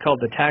dude was called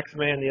the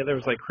Taxman, the other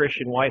was like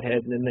Christian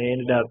Whitehead, and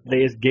then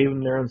they just gave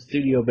them their own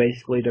studio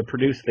basically to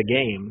produce the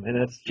game, and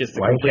that's just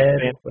a complete fan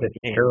Whitehead? What a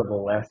game.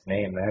 terrible last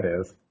name that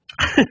is.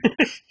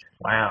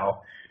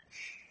 Wow.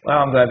 Well,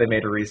 I'm glad they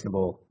made a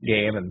reasonable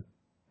game, and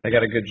they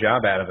got a good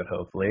job out of it,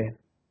 hopefully.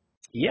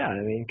 Yeah, I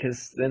mean,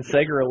 because then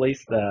Sega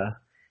released the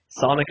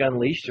Sonic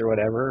Unleashed or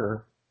whatever.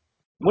 Or,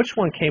 which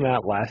one came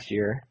out last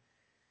year?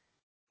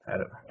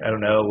 I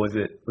don't know. Was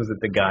it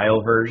the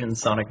Guile version,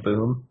 Sonic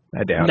Boom?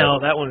 I doubt it. No,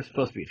 that one was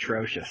supposed to be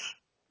atrocious.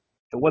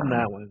 It wasn't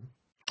that one.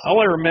 All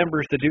I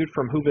remember is the dude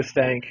from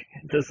Hoobastank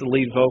does the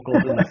lead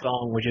vocals in the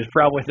song, which is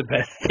probably the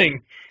best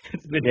thing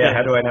that's been Yeah, done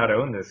how to do I not Sonic.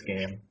 own this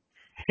game?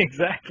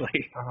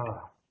 Exactly.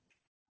 Oh.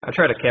 I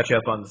try to catch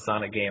up on the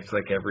Sonic games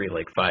like every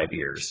 5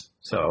 years,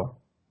 so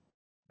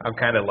I've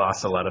kind of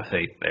lost a lot of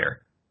faith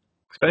there,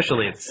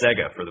 especially at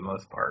Sega for the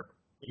most part.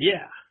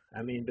 Yeah.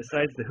 I mean,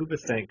 besides the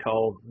Hoobastank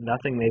call,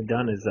 nothing they've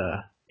done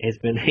has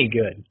been any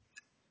good.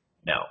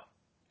 No,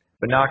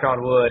 but knock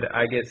on wood,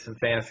 I get some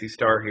Fantasy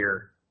Star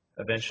here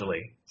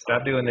eventually.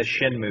 Stop doing this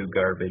Shenmue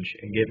garbage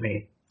and get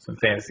me some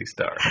Fantasy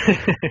Star.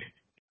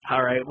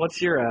 All right, what's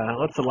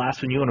the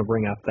last one you want to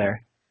bring up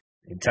there?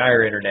 The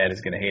entire internet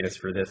is going to hate us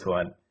for this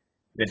one.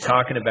 We've been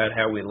talking about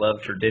how we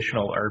love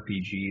traditional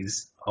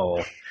RPGs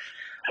all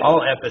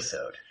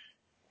episode.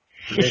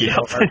 Yep.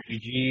 Traditional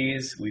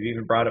RPGs. We've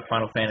even brought up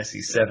Final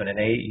Fantasy 7 and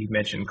 8. You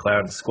mentioned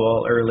Cloud and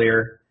Squall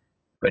earlier,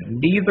 but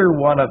neither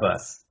one of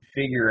us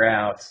figure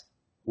out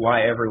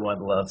why everyone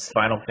loves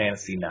Final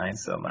Fantasy 9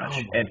 so Oh much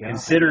my and god.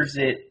 considers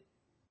it.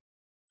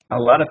 A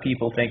lot of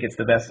people think it's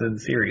the best of the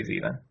series,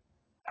 even.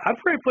 I've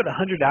probably put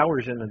 100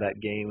 hours into that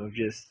game of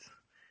just.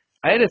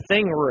 I had a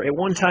thing where at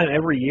one time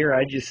every year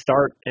I just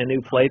start a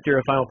new playthrough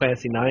of Final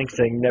Fantasy 9 because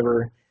I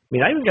never. I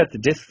mean, I even got to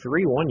Disc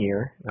 3 one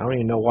year. I don't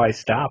even know why I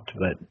stopped,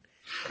 but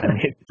I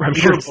mean, I'm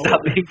You sure were it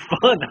stopped bored. being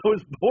fun. I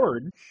was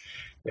bored.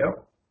 Yep.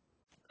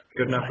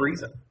 Good It's enough like,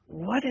 reason.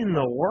 what in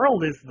the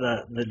world is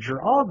the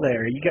draw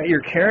there? You got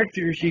your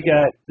characters. You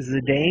got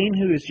Zidane,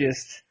 who is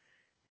just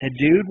a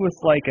dude with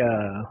like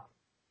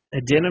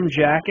a denim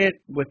jacket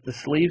with the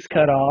sleeves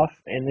cut off,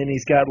 and then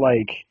he's got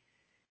like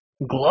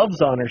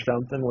gloves on or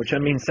something. Which I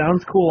mean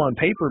sounds cool on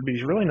paper, but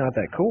he's really not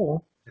that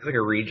cool. It's like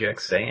a reject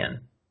Saiyan.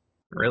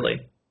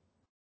 Really.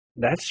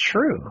 That's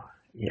true.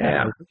 Yeah,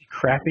 Yeah. really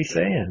crappy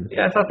saying.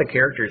 Yeah, I thought the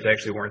characters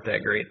actually weren't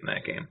that great in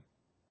that game.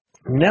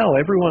 No,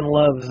 everyone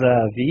loves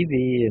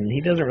Vivi, and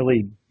he doesn't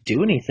really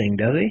do anything,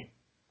 does he?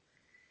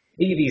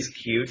 Eevee's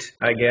cute,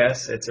 I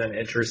guess. It's an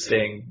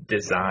interesting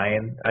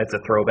design. It's a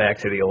throwback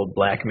to the old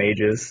Black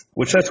Mages,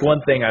 which that's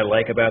one thing I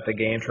like about the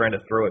game, trying to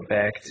throw it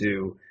back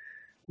to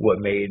what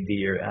made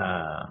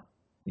the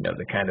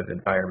kind of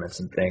environments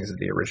and things of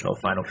the original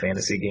Final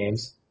Fantasy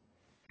games.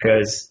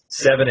 Because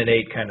 7 and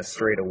 8 kind of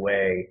strayed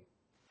away.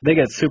 They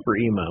got super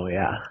emo,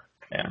 yeah.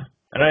 Yeah.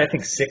 And I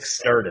think 6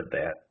 started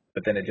that,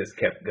 but then it just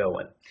kept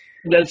going.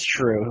 That's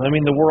true. I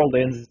mean, the world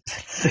ends at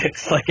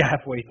 6, like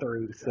halfway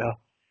through, so.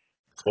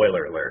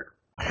 Spoiler alert.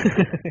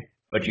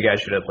 But you guys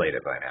should have played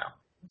it by now.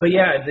 But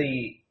yeah,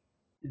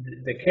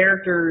 the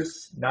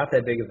characters, not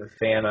that big of a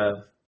fan of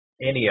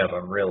any of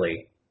them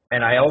really.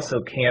 And I also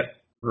can't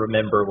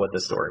remember what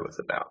the story was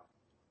about.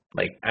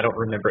 Like, I don't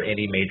remember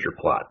any major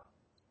plot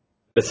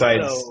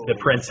besides the So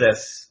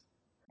princess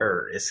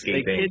or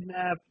escaping.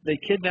 they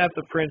kidnap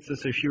the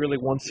princess, so she really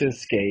wants to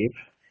escape.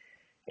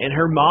 And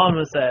her mom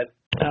is that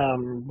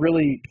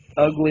really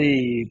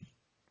ugly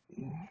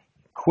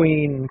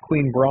Queen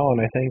Braun,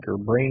 I think, or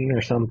Brain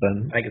or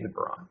something. I get it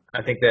wrong.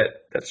 I think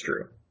that's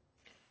true.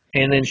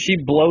 And then she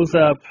blows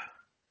up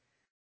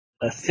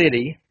a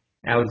city.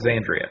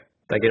 Alexandria.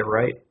 Did I get it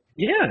right?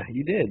 Yeah,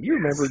 you did. You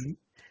Yes. remembered.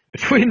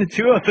 Between the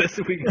two of us,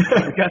 we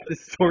got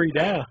this story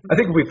down. I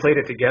think if we played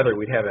it together,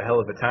 we'd have a hell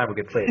of a time. We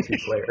could play it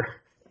two-player.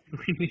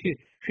 We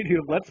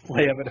do a let's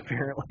play of it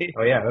apparently.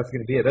 Oh yeah, that's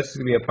gonna be it. That's just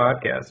gonna be a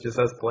podcast, just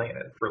us playing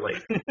it for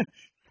like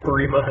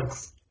 3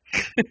 months.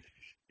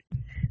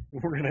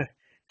 We're gonna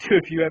do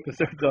a few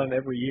episodes on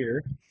every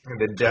year.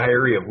 The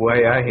diary of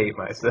why I hate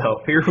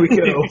myself. Here we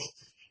go.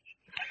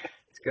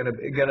 It's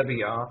gonna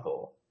be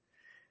awful.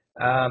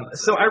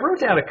 So I wrote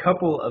down a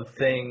couple of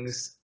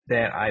things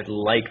that I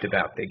liked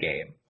about the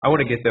game. I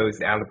want to get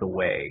those out of the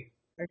way.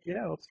 Heck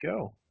yeah, let's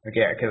go.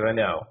 Okay, because I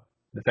know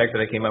the fact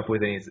that I came up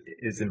with it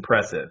is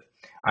impressive.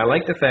 I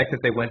like the fact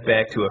that they went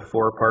back to a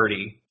four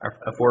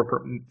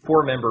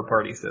member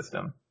party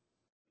system.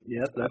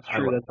 Yep, that's I,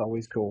 true. That's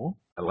always cool.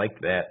 I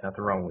liked that.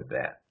 Nothing wrong with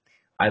that.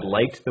 I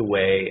liked the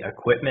way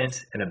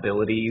equipment and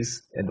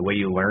abilities and the way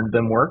you learned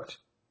them worked.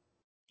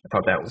 I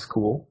thought that was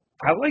cool.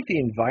 I like the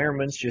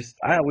environments. Just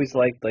I always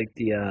liked like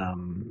the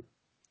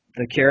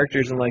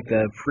characters and like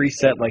the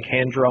preset like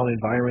hand drawn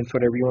environments,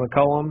 whatever you want to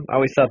call them. I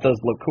always thought those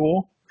looked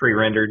cool.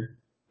 Pre-rendered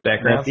That'd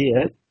backgrounds. be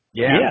it.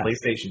 Yeah, Yeah,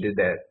 PlayStation did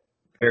that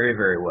very,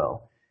 very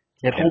well.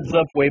 it And holds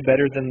up way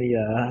better than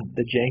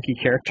the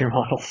janky character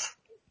models.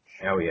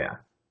 oh yeah,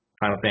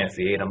 Final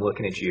Fantasy VIII. I'm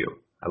looking at you.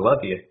 I love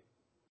you.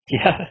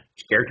 Yeah,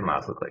 Character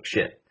models look like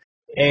shit.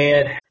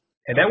 And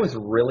and that was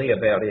really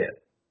about it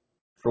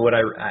for what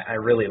I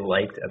really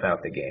liked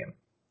about the game.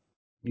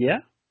 yeah,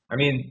 I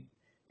mean,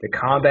 the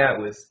combat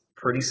was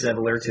pretty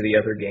similar to the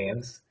other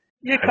games.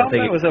 yeah. I don't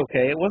think Combat was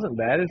okay. It wasn't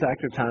bad as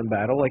active time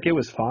battle. Like it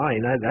was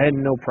fine. I had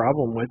no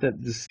problem with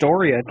it. The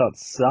story I thought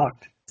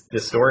sucked. the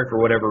story for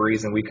whatever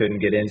reason we couldn't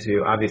get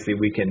into. Obviously,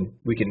 we can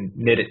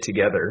knit it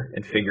together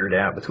and figure it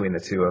out between the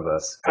two of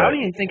us. I But don't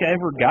even think I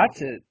ever got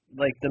to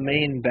like the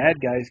main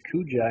bad guy's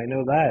Kuja. I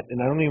know that, and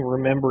I don't even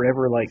remember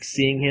ever like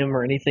seeing him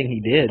or anything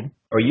he did.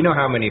 oh, you know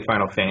how many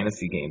Final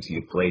Fantasy games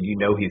you've played? You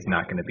know he's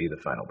not going to be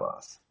the final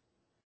boss.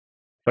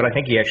 But I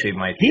think he actually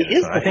might be He in this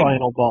is one. I the think,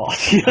 final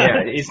boss.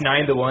 yeah, is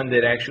nine the one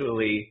that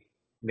actually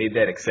made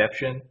that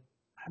exception?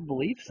 I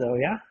believe so.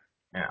 Yeah.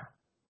 Yeah.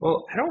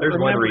 Well, I don't there's one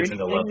remember reason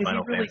to love anything that he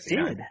Final really Fantasy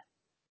did.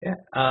 IX.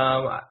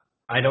 Yeah.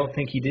 I don't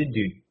think he did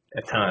do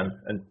a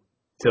ton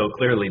until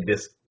clearly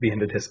the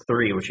end of disc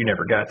three, which you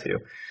never got to.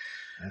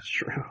 That's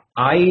true.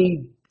 I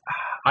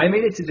I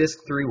made it to disc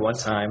three one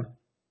time,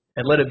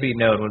 and let it be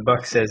known when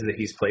Buck says that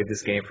he's played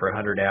this game for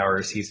 100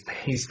 hours,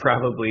 he's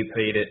probably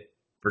played it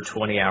for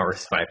 20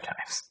 hours 5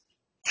 times.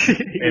 And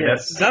Yeah,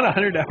 that's not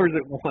 100 hours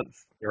at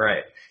once. you're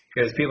right,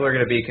 because people are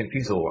going to be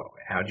confused. Well,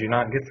 how'd you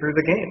not get through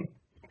the game?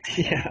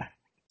 Yeah.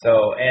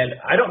 So, and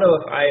I don't know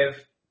if I have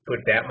put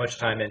that much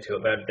time into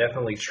it, but I've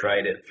definitely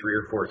tried it 3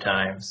 or 4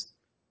 times.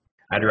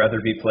 I'd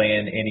rather be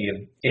playing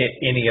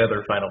any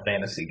other Final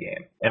Fantasy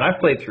game, and I've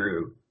played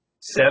through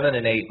seven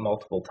and eight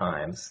multiple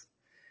times,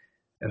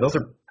 and those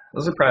are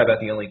probably about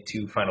the only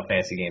two Final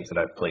Fantasy games that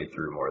I've played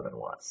through more than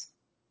once.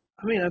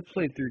 I mean, I've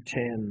played through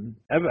 10.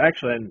 I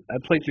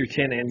played through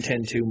 10 and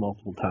 10-2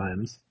 multiple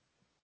times.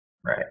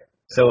 Right.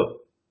 So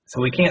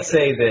we can't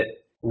say that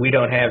we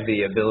don't have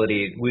the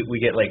ability. We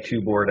get like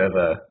too bored of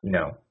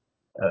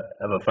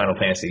of a Final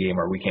Fantasy game,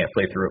 or we can't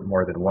play through it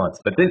more than once.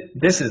 But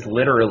this is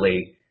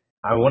literally,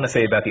 I want to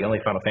say, about the only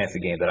Final Fantasy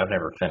game that I've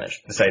never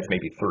finished, besides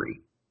maybe three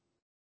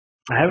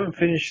I haven't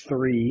finished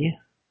 3.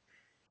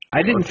 I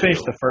or didn't finish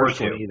two the or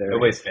first one two. either.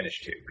 Nobody's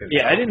finished two.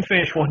 Yeah, I didn't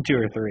finish 1, 2,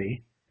 or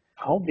 3.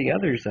 All the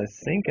others I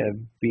think I've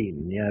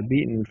beaten. Yeah, I've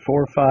beaten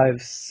 4,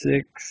 5,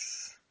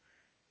 6,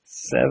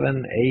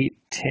 7, 8,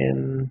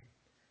 10.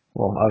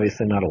 Well,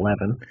 obviously not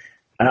 11.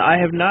 I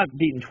have not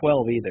beaten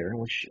 12 either,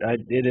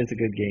 it is a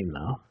good game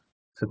though.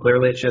 So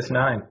clearly it's just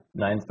nine.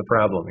 Nine's the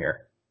problem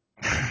here.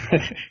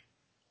 I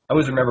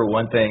always remember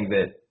one thing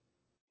that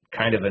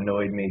kind of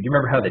annoyed me. Do you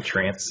remember how the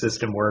trance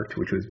system worked,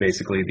 which was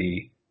basically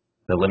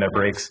the limit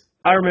breaks?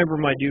 I remember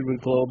my dude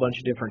would glow a bunch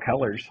of different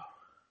colors.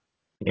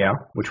 Yeah,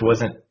 which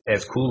wasn't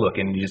as cool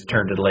looking. You just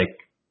turned to like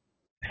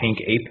pink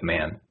ape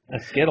man. A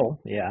Skittle,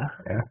 yeah.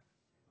 Yeah.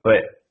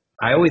 But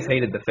I always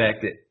hated the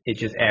fact that it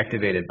just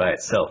activated by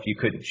itself. You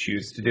couldn't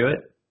choose to do it.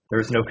 There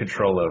was no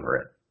control over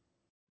it.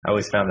 I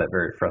always found that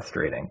very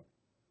frustrating.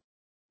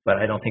 But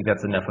I don't think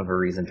that's enough of a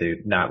reason to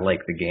not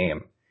like the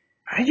game.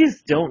 I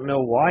just don't know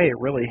why it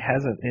really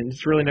hasn't, and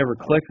it's really never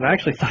clicked. And I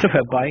actually thought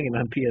about buying it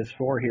on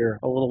PS4 here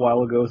a little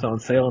while ago. It was on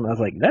sale, and I was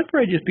like, that'd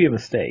probably just be a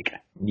mistake.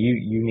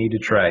 You need to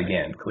try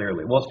again,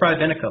 clearly. Well, it's probably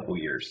been a couple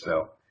years,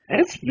 so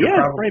And you're it's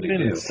probably probably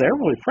been due.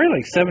 several, probably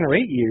like 7 or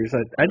 8 years.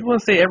 I'd want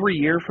to say every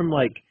year from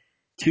like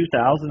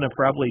 2000 to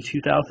probably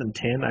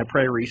 2010. I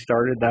probably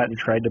restarted that and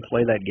tried to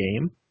play that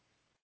game.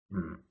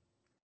 Hmm.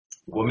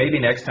 Well, maybe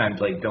next time,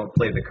 like, don't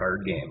play the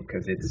card game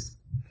because it's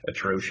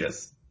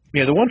atrocious.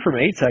 Yeah, the one from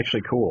 8's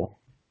actually cool.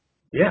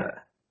 Yeah,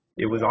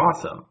 it was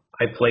awesome.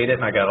 I played it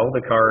and I got all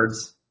the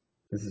cards.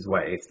 This is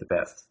why eight's the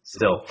best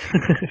still.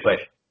 But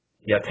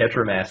yeah,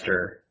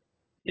 Tetramaster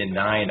in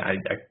nine, I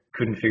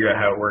couldn't figure out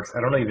how it works.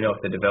 I don't even know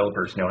if the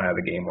developers know how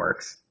the game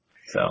works.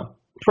 So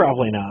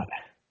Probably not.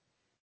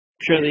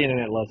 I'm sure the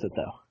internet loves it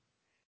though.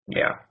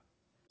 yeah.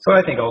 So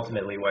I think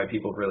ultimately why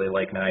people really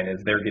like nine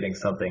is they're getting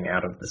something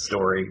out of the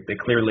story. They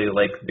clearly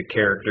like the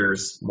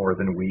characters more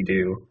than we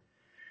do.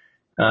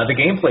 The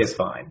gameplay's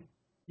fine.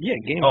 Yeah,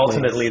 gameplay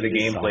Ultimately, the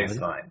is gameplay's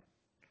solid.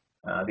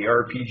 fine. The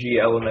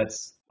RPG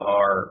elements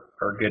are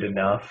good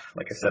enough.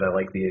 Like I said, I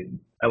like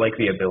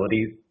the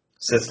ability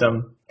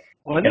system,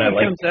 Well, I and think I it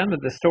like comes down to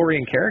the story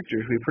and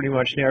characters. We pretty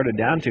much narrowed it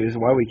down to is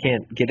why we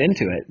can't get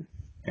into it.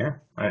 yeah.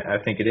 I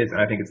think it is.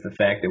 I think it's the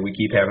fact that we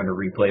keep having to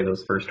replay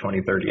those first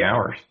 20, 30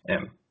 hours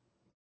and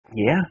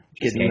Yeah,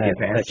 just getting can't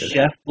that, get that past it.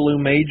 chef blue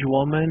mage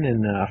woman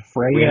and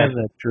Freya Queena,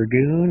 the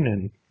dragoon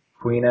and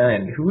Queena,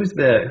 and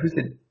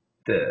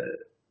the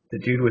the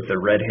dude with the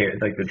red hair,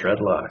 like the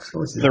dreadlocks?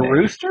 What was his the name?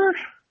 rooster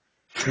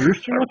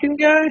looking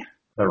guy.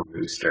 The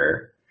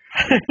Rooster.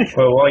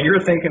 Well, while you're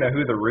thinking of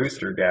who the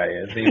Rooster guy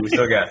is, we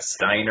still got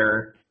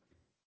Steiner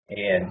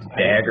and I don't think it's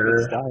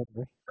Dagger,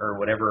 Dagger. or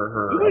whatever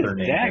Who her is other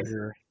name is.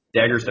 Dagger?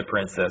 Dagger's the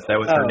princess. That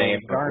was her Oh, name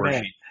before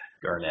Garnet, she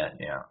Garnet.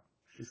 Yeah,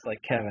 just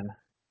like Kevin.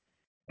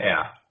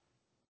 yeah,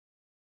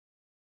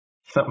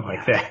 something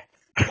like Yeah.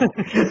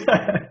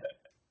 that.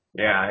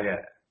 Yeah,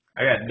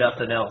 I got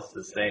nothing else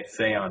to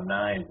say on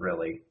nine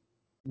really.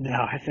 No,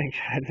 I think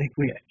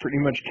we pretty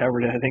much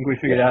covered it. I think we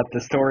figured Yeah, out the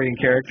story and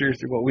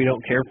characters are what we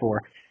don't care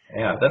for.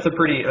 yeah. That's a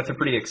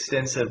pretty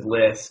extensive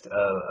list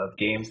of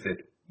games that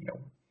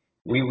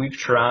we've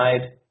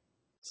tried.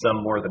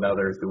 Some more than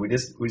others, but we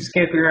just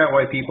can't figure out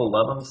why people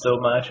love them so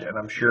much. And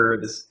I'm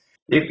sure this,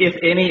 if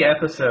any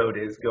episode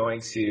is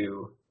going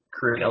to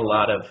create a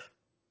lot of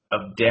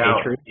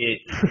doubt,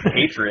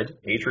 Hatred.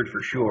 hatred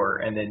for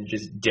sure, and then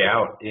just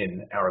doubt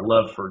in our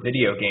love for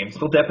video games,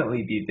 it'll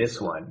definitely be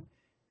this one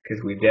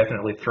because we've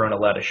definitely thrown a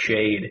lot of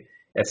shade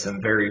at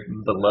some very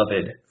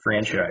beloved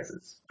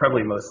franchises.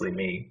 Probably mostly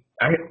me.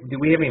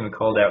 We haven't even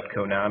called out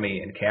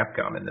Konami and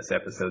Capcom in this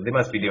episode. They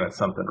must be doing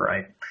something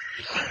right.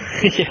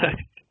 Yeah.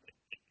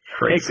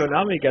 Hey, Crazy.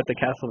 Konami got the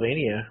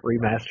Castlevania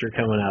remaster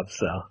coming up,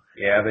 so.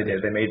 Yeah, they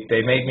did.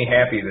 They made me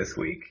happy this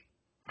week.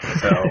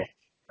 So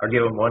I'll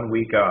give them 1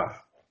 week off.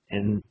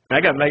 And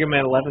I got Mega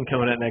Man 11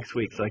 coming out next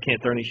week, so I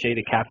can't throw any shade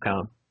at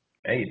Capcom.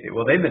 Hey,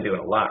 well, they've been doing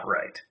a lot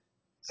right.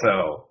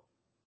 So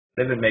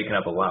they've been making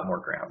up a lot more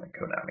ground than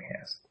Konami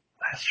has.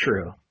 That's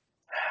true.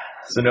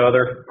 So no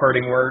other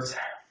parting words?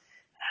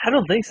 I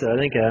don't think so. I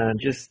think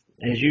just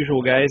as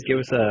usual, guys, give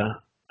us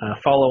a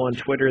follow on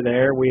Twitter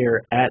there. We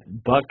are at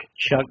Buck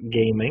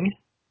Gaming.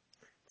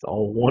 It's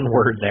all one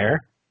word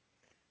there.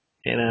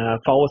 And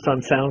follow us on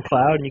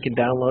SoundCloud, and you can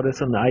download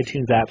us on the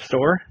iTunes App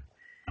Store.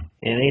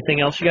 And anything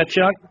else you got,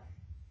 Chuck?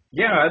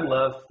 Yeah, I'd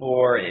love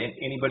for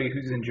anybody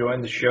who's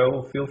enjoying the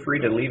show, feel free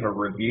to leave a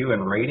review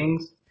and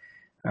ratings,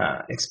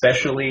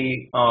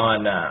 especially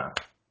on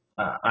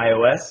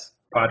iOS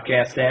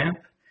podcast app.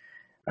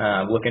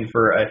 Looking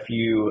for a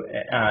few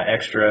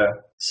extra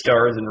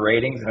stars and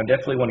ratings. And I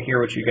definitely want to hear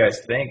what you guys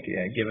think.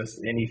 Give us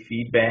any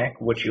feedback,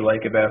 what you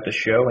like about the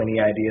show, any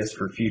ideas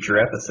for future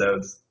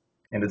episodes.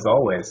 And as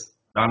always,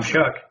 I'm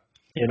Chuck,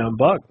 And I'm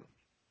Buck.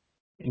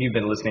 and you've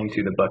been listening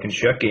to the Buck and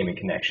Chuck Gaming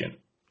Connection.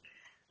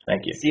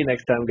 Thank you. See you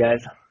next time,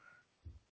 guys.